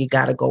vision and you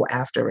got to go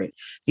after it.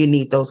 You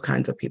need those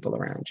kinds of people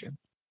around you.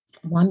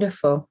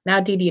 Wonderful. Now,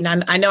 Dee,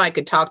 I know I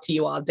could talk to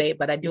you all day,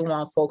 but I do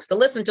want folks to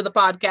listen to the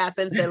podcast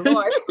and say,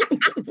 Lord,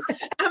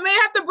 I may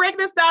have to break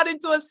this down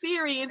into a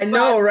series. I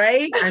know,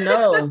 right? I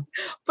know.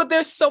 But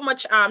there's so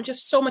much,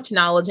 just so much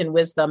knowledge and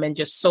wisdom and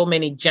just so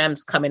many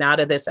gems coming out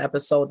of this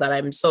episode that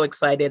I'm so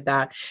excited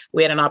that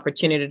we had an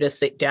opportunity to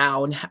sit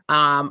down.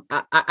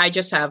 I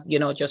just have,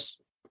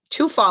 just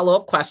 2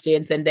 follow-up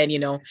questions, and then,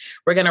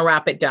 we're going to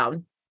wrap it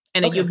down.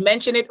 And then you've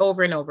mentioned it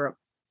over and over.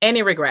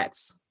 Any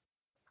regrets?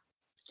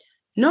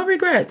 No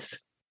regrets.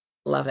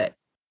 Love it.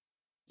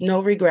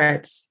 No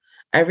regrets.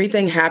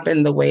 Everything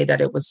happened the way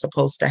that it was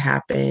supposed to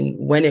happen,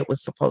 when it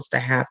was supposed to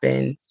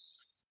happen,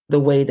 the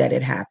way that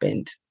it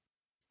happened.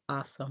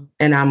 Awesome.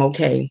 And I'm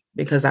okay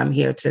because I'm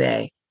here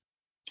today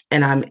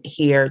and I'm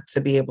here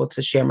to be able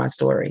to share my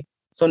story.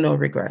 So no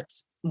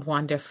regrets.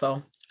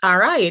 Wonderful. All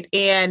right.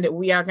 And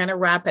we are going to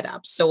wrap it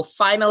up. So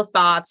final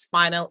thoughts,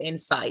 final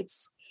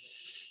insights.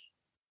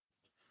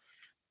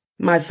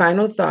 My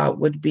final thought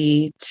would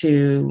be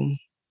to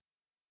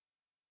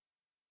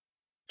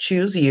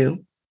choose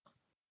you,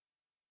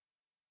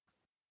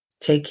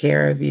 take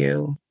care of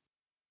you,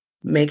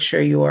 make sure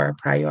you are a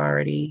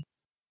priority,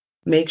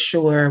 make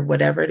sure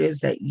whatever it is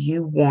that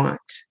you want,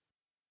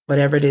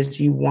 whatever it is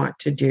you want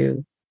to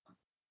do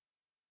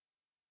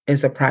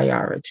is a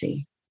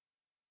priority.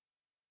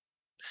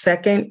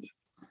 Second,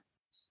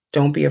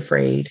 don't be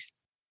afraid.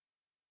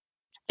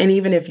 And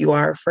even if you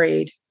are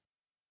afraid,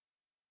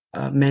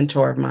 a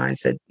mentor of mine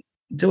said,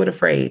 do it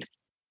afraid.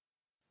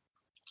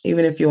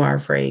 Even if you are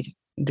afraid,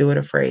 do it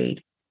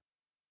afraid.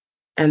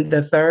 And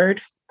the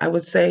third, I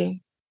would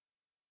say,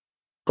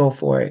 go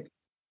for it.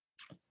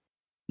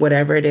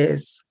 Whatever it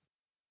is,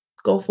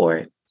 go for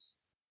it.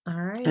 All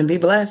right. And be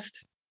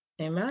blessed.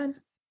 Amen.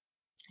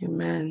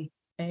 Amen.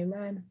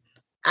 Amen.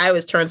 I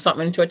always turn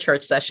something into a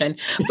church session,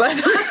 but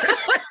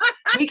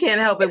we can't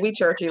help it. We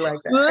churchy like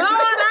that. Lord,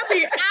 I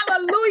be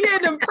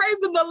hallelujah and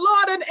praising the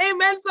Lord and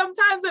amen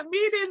sometimes at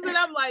meetings. And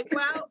I'm like,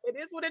 well, it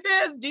is what it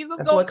is. Jesus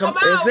That's gonna come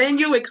out. It's in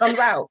you, it comes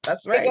out.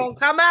 That's right. It's gonna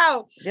come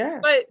out. Yeah.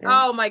 But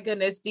oh my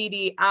goodness,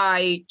 Dee,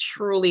 I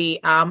truly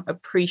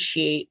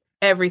appreciate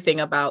everything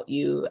about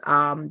you.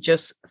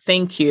 Just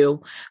thank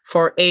you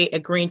for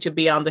agreeing to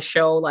be on the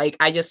show. Like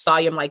I just saw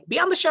you, I'm like, be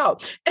on the show.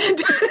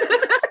 And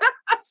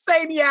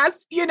saying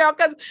yes,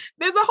 because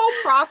there's a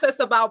whole process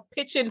about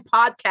pitching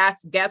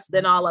podcast guests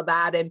and all of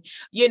that. And,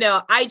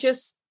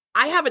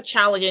 I have a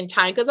challenging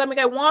time because I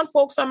want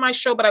folks on my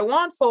show, but I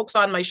want folks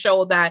on my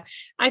show that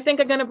I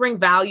think are going to bring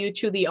value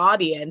to the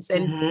audience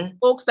and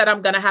folks that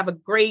I'm going to have a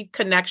great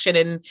connection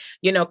and,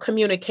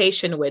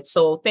 communication with.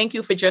 So thank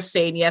you for just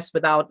saying yes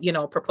without,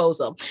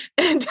 proposal.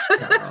 And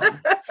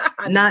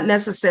not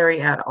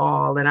necessary at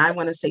all. And I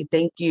want to say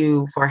thank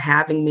you for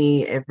having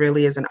me. It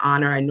really is an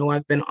honor. I know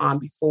I've been on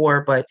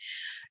before, but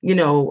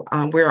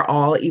we're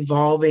all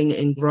evolving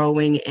and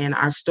growing, and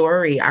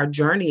our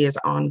journey is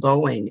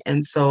ongoing.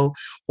 And so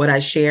what I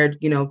shared,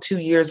 2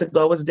 years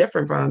ago was a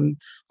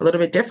little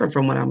bit different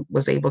from what I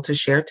was able to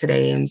share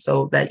today. And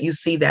so that you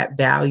see that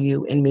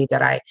value in me,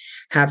 that I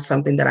have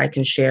something that I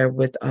can share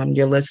with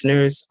your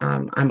listeners.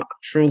 I'm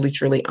truly,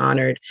 truly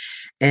honored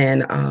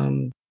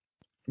and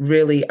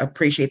really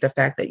appreciate the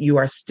fact that you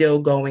are still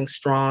going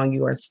strong.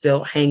 You are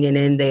still hanging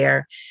in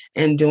there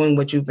and doing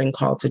what you've been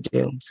called to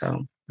do.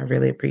 So I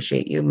really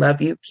appreciate you.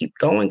 Love you. Keep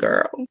going,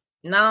 girl.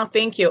 No,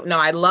 thank you. No,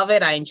 I love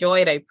it. I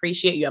enjoy it. I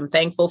appreciate you. I'm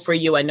thankful for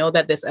you. I know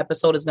that this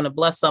episode is going to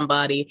bless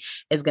somebody,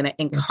 is going to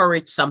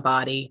encourage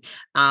somebody.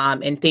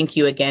 And thank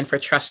you again for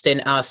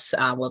trusting us.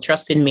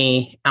 Trusting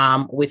me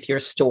with your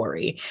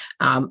story.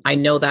 I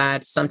know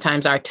that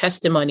sometimes our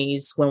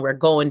testimonies, when we're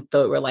going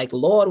through, we're like,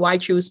 Lord, why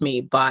choose me?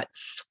 But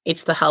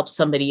it's to help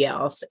somebody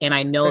else. And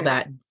I know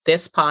that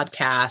this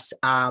podcast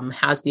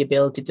has the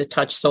ability to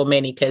touch so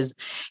many, because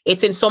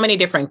it's in so many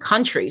different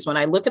countries. When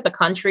I look at the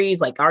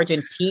countries like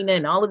Argentina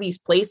and all of these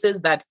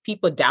places that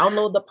people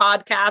download the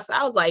podcast,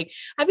 I was like,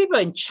 I have people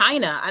in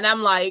China, and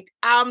I'm like,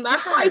 I'm not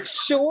quite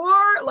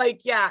sure.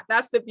 Like, yeah,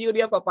 that's the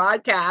beauty of a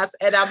podcast.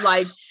 And I'm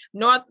like,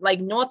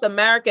 North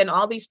America and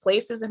all these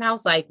places. And I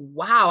was like,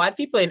 wow, I have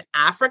people in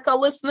Africa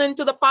listening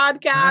to the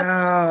podcast.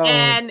 Wow.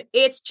 And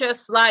it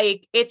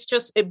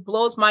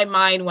blows my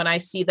mind when I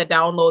see the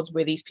downloads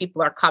where these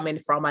people are coming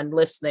from and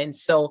listening.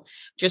 So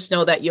just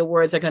know that your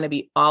words are going to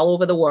be all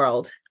over the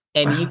world,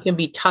 and you can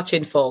be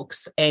touching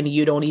folks and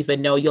you don't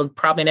even know. You'll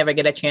probably never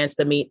get a chance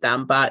to meet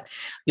them, but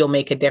you'll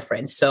make a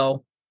difference.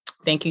 So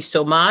thank you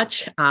so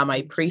much. I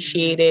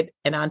appreciate it.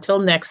 And until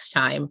next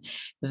time,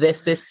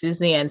 this is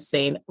Suzanne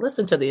saying,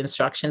 listen to the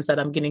instructions that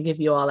I'm going to give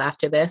you all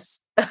after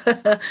this.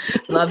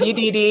 Love you,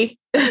 Dee Dee.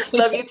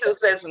 Love you too,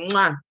 sis.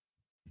 Mwah.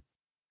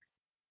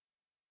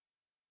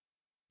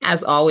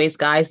 As always,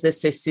 guys,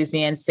 this is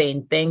Suzanne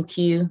saying thank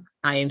you.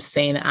 I am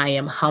saying I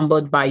am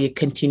humbled by your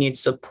continued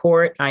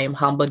support. I am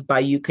humbled by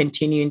you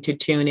continuing to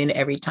tune in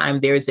every time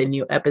there's a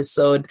new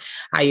episode.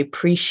 I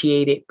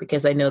appreciate it,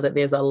 because I know that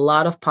there's a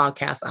lot of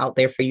podcasts out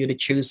there for you to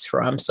choose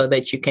from, so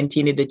that you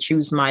continue to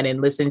choose mine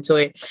and listen to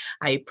it.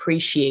 I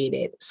appreciate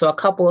it. So a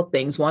couple of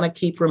things. Want to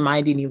keep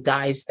reminding you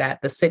guys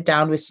that the Sit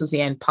Down with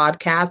Suzanne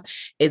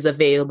podcast is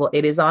available.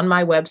 It is on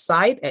my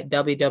website at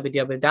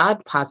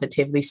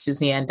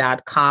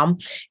www.positivelysuzanne.com.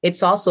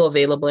 It's also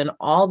available in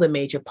all the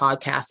major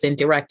podcasting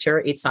directories.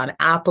 It's on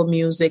Apple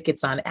Music,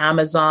 it's on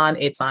Amazon,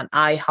 it's on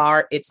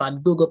iHeart, it's on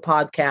Google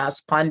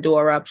Podcasts,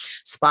 Pandora,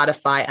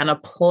 Spotify, and a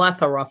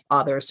plethora of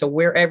others. So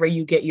wherever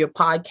you get your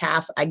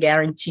podcasts, I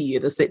guarantee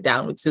you the Sit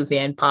Down with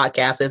Suzanne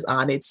podcast is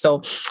on it.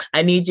 So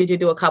I need you to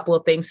do a couple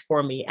of things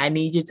for me. I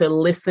need you to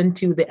listen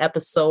to the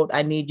episode.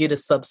 I need you to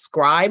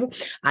subscribe.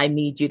 I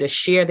need you to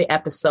share the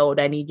episode.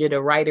 I need you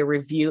to write a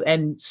review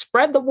and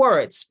spread the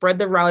word. Spread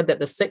the word that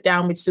the Sit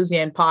Down with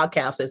Suzanne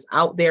podcast is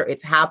out there.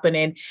 It's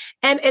happening,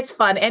 and it's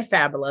fun and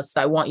fabulous. So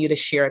I want you to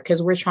share it,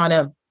 because we're trying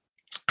to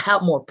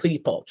help more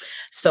people.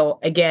 So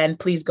again,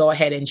 please go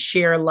ahead and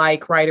share,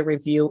 write a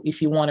review.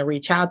 If you want to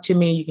reach out to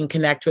me, you can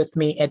connect with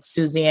me at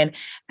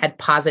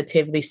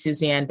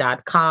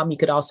Suzanne@positivelysuzanne.com. You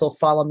could also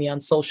follow me on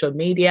social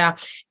media.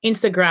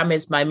 Instagram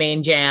is my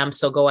main jam.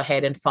 So go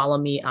ahead and follow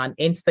me on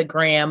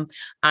Instagram.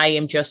 I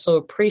am just so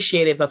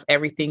appreciative of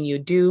everything you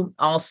do.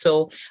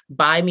 Also,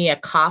 buy me a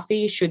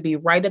coffee should be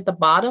right at the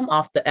bottom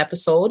of the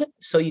episode.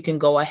 So you can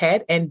go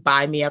ahead and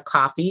buy me a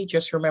coffee.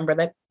 Just remember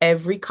that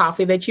every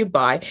coffee that you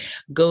buy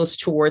goes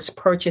towards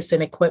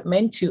purchasing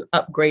equipment to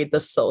upgrade the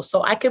soul,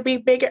 so I could be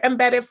bigger and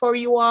better for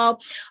you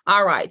all.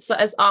 All right. So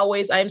as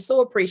always, I'm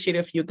so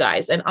appreciative of you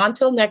guys. And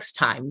until next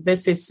time,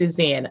 this is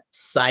Suzanne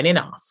signing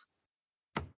off.